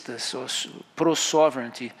soberanistas or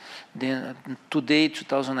pro-sovereignty than today,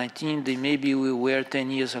 2019, than maybe we were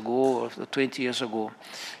 10 years ago or 20 years ago.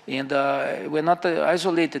 And we're not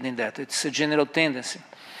isolated in that. It's a general tendency.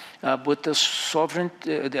 But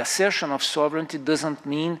the assertion of sovereignty doesn't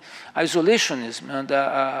mean isolationism. And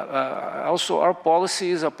also our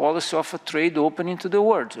policy is a policy of a trade opening to the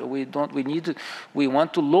world. We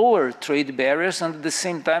want to lower trade barriers and at the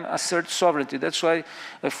same time assert sovereignty. That's why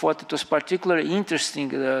I thought it was particularly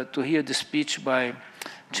interesting to hear the speech by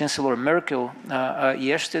Chancellor Merkel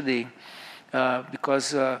yesterday.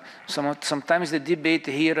 Because sometimes the debate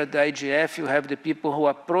here at the IGF, you have the people who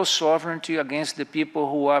are pro-sovereignty against the people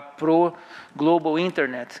who are pro-global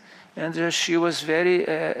internet. And she was very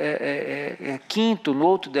keen to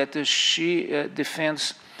note that she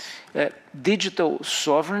defends digital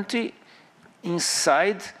sovereignty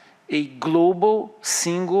inside a global,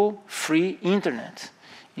 single, free internet.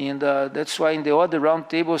 And that's why in the other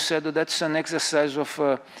roundtable said that that's an exercise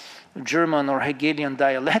of German or Hegelian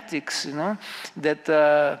dialectics,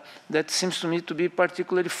 that seems to me to be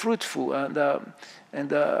particularly fruitful.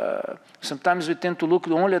 And sometimes we tend to look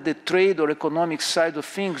only at the trade or economic side of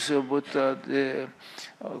things, but the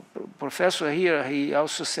professor here, he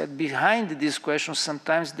also said behind these questions,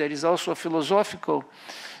 sometimes there is also a philosophical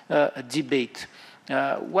debate.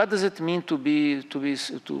 What does it mean to be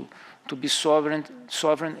sovereign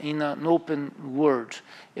in an open world?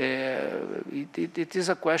 It is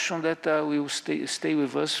a question that will stay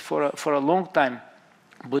with us for a long time.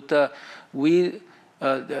 But I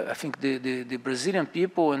think the Brazilian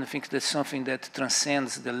people, and I think that's something that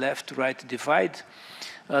transcends the left-right divide,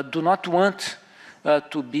 do not want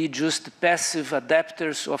to be just passive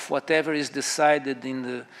adapters of whatever is decided in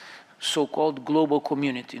the so-called global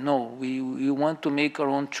community. No, we want to make our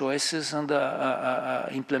own choices and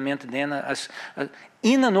implement them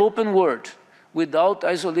in an open world, without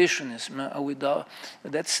isolationism.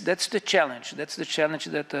 That's the challenge. That's the challenge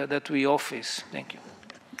that we all face. Thank you.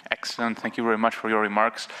 Excellent. Thank you very much for your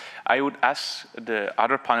remarks. I would ask the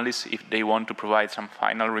other panelists if they want to provide some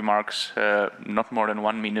final remarks, not more than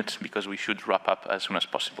 1 minute, because we should wrap up as soon as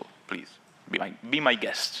possible. Please, be my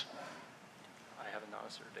guest. I have an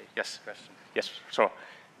answer. Yes. Question. Yes. So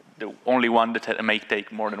the only one that may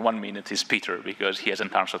take more than 1 minute is Peter, because he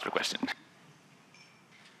hasn't answered the question.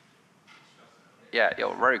 Yeah,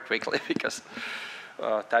 very quickly, because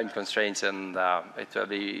time constraints, and it will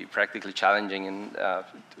be practically challenging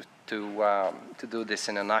to do this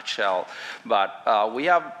in a nutshell. But we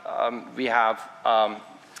have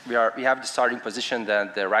the starting position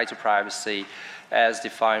that the right to privacy, as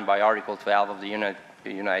defined by Article 12 of the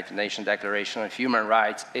United Nations Declaration of Human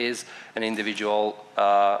Rights, is an individual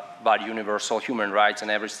but universal human rights, and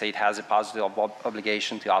every state has a positive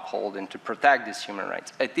obligation to uphold and to protect these human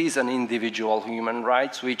rights. It is an individual human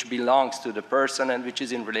rights which belongs to the person, and which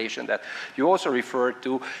is in relation that you also referred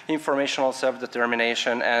to informational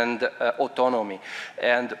self-determination and autonomy,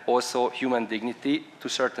 and also human dignity to a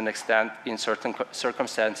certain extent in certain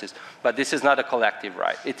circumstances. But this is not a collective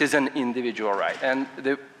right. It is an individual right. And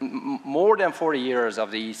the more than 40 years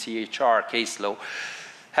of the ECHR case law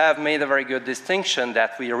have made a very good distinction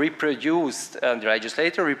that we reproduced, the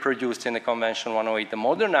legislator reproduced in the Convention 108, the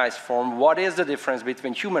modernized form. What is the difference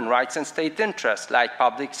between human rights and state interests, like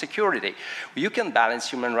public security? You can balance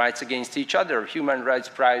human rights against each other. Human rights,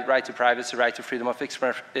 right to privacy, right to freedom of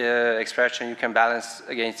expression, you can balance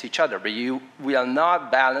against each other. But you will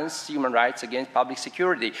not balance human rights against public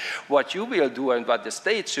security. What you will do, and what the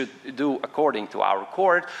state should do according to our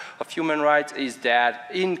Court of Human Rights, is that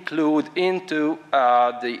include into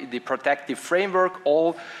the protective framework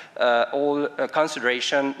all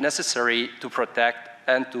consideration necessary to protect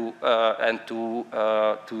and to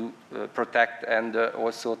protect and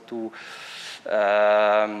also to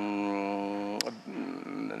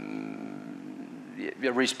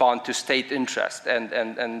respond to state interest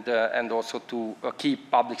and also to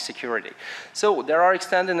keep public security. So there are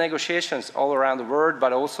extended negotiations all around the world,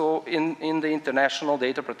 but also in the international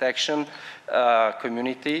data protection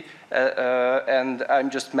community. And I'm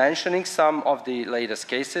just mentioning some of the latest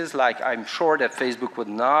cases, like I'm sure that Facebook would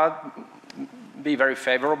not be very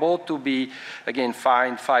favorable to be, again,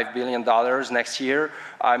 fined $5 billion next year.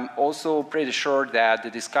 I'm also pretty sure that the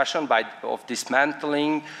discussion of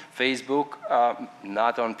dismantling Facebook,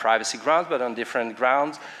 not on privacy grounds, but on different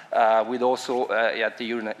grounds, would also at the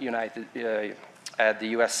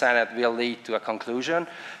US Senate will lead to a conclusion.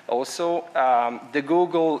 Also, the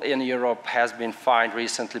Google in Europe has been fined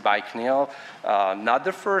recently by CNIL. Not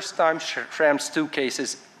the first time. Schrems 2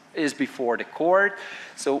 cases is before the court.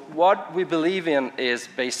 So what we believe in is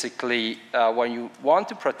basically when you want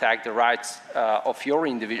to protect the rights of your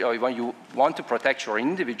individual, when you want to protect your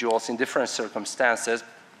individuals in different circumstances,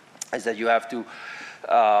 is that you have to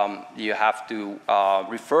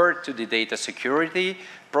refer to the data security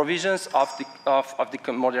provisions of the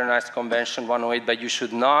modernized Convention 108, but you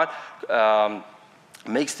should not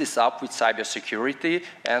mix this up with cybersecurity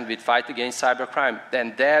and with fight against cybercrime.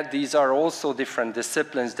 And these are also different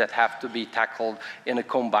disciplines that have to be tackled in a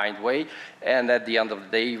combined way. And at the end of the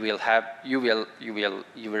day, you will have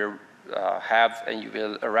and you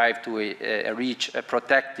will arrive to reach a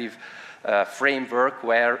protective framework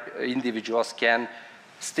where individuals can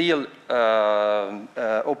still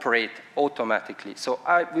operate automatically. So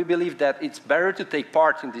we believe that it's better to take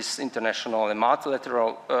part in these international and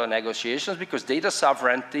multilateral negotiations, because data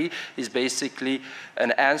sovereignty is basically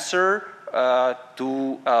an answer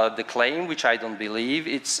to the claim, which I don't believe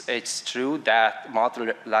it's true, that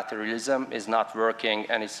multilateralism is not working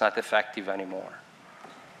and it's not effective anymore.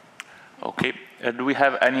 Okay. Do we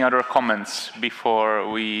have any other comments before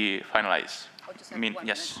we finalize?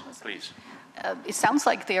 Yes, please. It sounds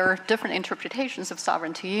like there are different interpretations of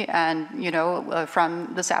sovereignty, and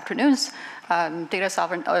from this afternoon's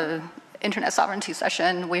internet sovereignty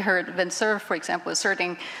session, we heard Vince Cerf, for example,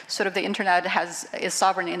 asserting sort of the internet is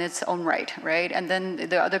sovereign in its own right? And then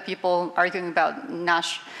there are other people arguing about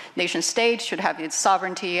nation states should have its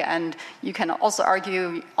sovereignty, and you can also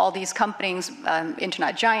argue all these companies,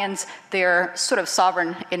 internet giants, they're sort of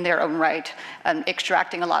sovereign in their own right,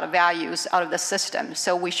 extracting a lot of values out of the system.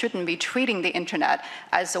 So we shouldn't be treating the internet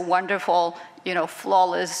as a wonderful,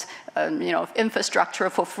 flawless, infrastructure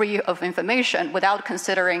for free of information without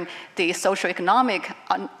considering the socioeconomic,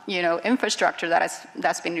 infrastructure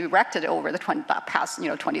that's been erected over the past,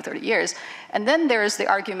 20, 30 years. And then there's the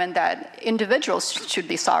argument that individuals should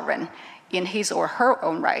be sovereign in his or her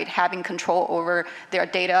own right, having control over their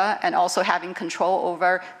data and also having control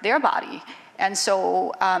over their body. And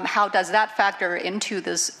so how does that factor into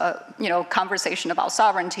this conversation about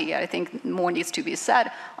sovereignty? I think more needs to be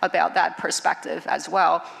said about that perspective as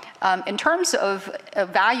well. In terms of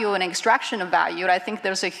value and extraction of value, I think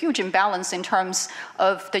there's a huge imbalance in terms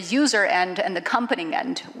of the user end and the company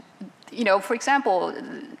end. For example,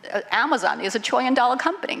 Amazon is $1 trillion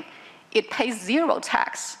company. It pays zero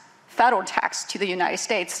tax federal tax to the United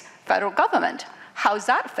States federal government. How's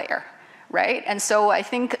that fair, right? And so I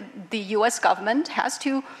think the US government has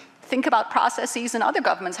to think about processes, and other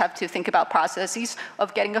governments have to think about processes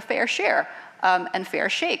of getting a fair share and fair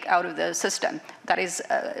shake out of the system that is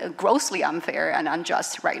grossly unfair and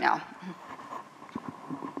unjust right now.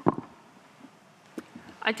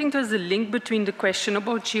 I think there's a link between the question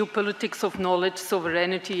about geopolitics of knowledge,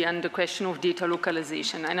 sovereignty, and the question of data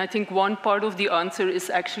localization. And I think one part of the answer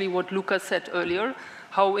is actually what Luca said earlier,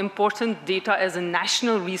 how important data as a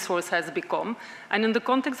national resource has become. And in the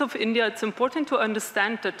context of India, it's important to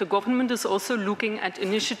understand that the government is also looking at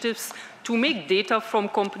initiatives to make data from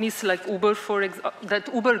companies like Uber, that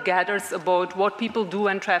Uber gathers about what people do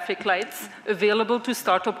and traffic lights available to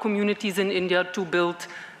startup communities in India to build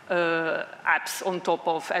apps on top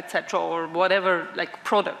of, etc., or whatever, like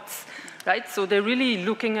products, right? So they're really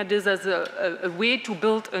looking at this as a way to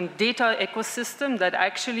build a data ecosystem that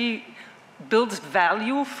actually builds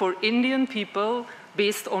value for Indian people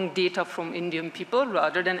based on data from Indian people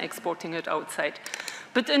rather than exporting it outside.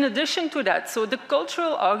 But in addition to that, so the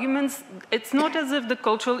cultural arguments, it's not as if the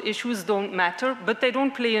cultural issues don't matter, but they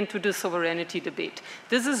don't play into the sovereignty debate.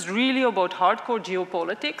 This is really about hardcore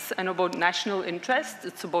geopolitics and about national interests.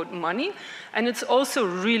 It's about money, and it's also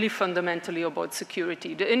really fundamentally about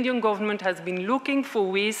security. The Indian government has been looking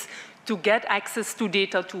for ways to get access to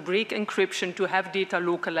data, to break encryption, to have data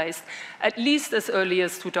localized, at least as early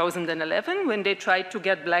as 2011, when they tried to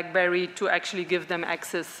get BlackBerry to actually give them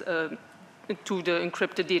access to the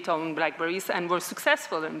encrypted data on BlackBerries, and were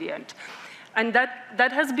successful in the end. And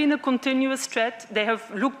that has been a continuous threat. They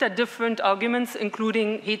have looked at different arguments,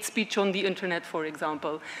 including hate speech on the internet, for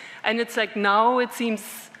example. And it's like now it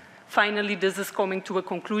seems finally this is coming to a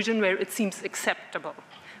conclusion where it seems acceptable.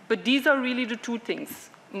 But these are really the two things: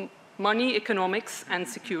 money, economics, and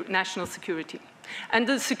national security. And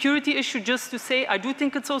the security issue, just to say, I do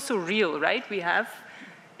think it's also real, right?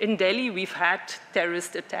 In Delhi, we've had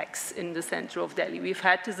terrorist attacks in the center of Delhi. We've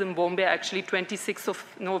had this in Bombay, actually 26th of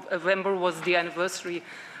November was the anniversary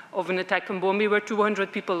of an attack in Bombay where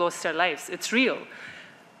 200 people lost their lives. It's real.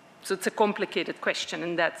 So it's a complicated question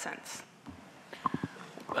in that sense.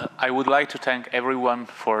 I would like to thank everyone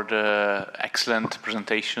for the excellent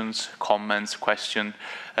presentations, comments, questions.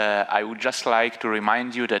 I would just like to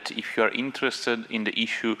remind you that if you are interested in the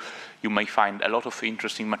issue, you may find a lot of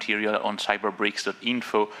interesting material on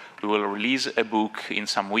cyberbricks.info. We will release a book in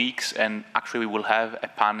some weeks, and actually we will have a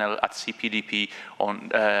panel at CPDP on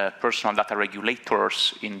personal data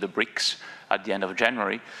regulators in the BRICS at the end of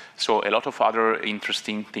January. So a lot of other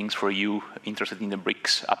interesting things for you interested in the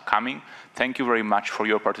BRICS upcoming. Thank you very much for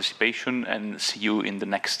your participation, and see you in the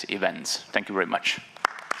next events. Thank you very much.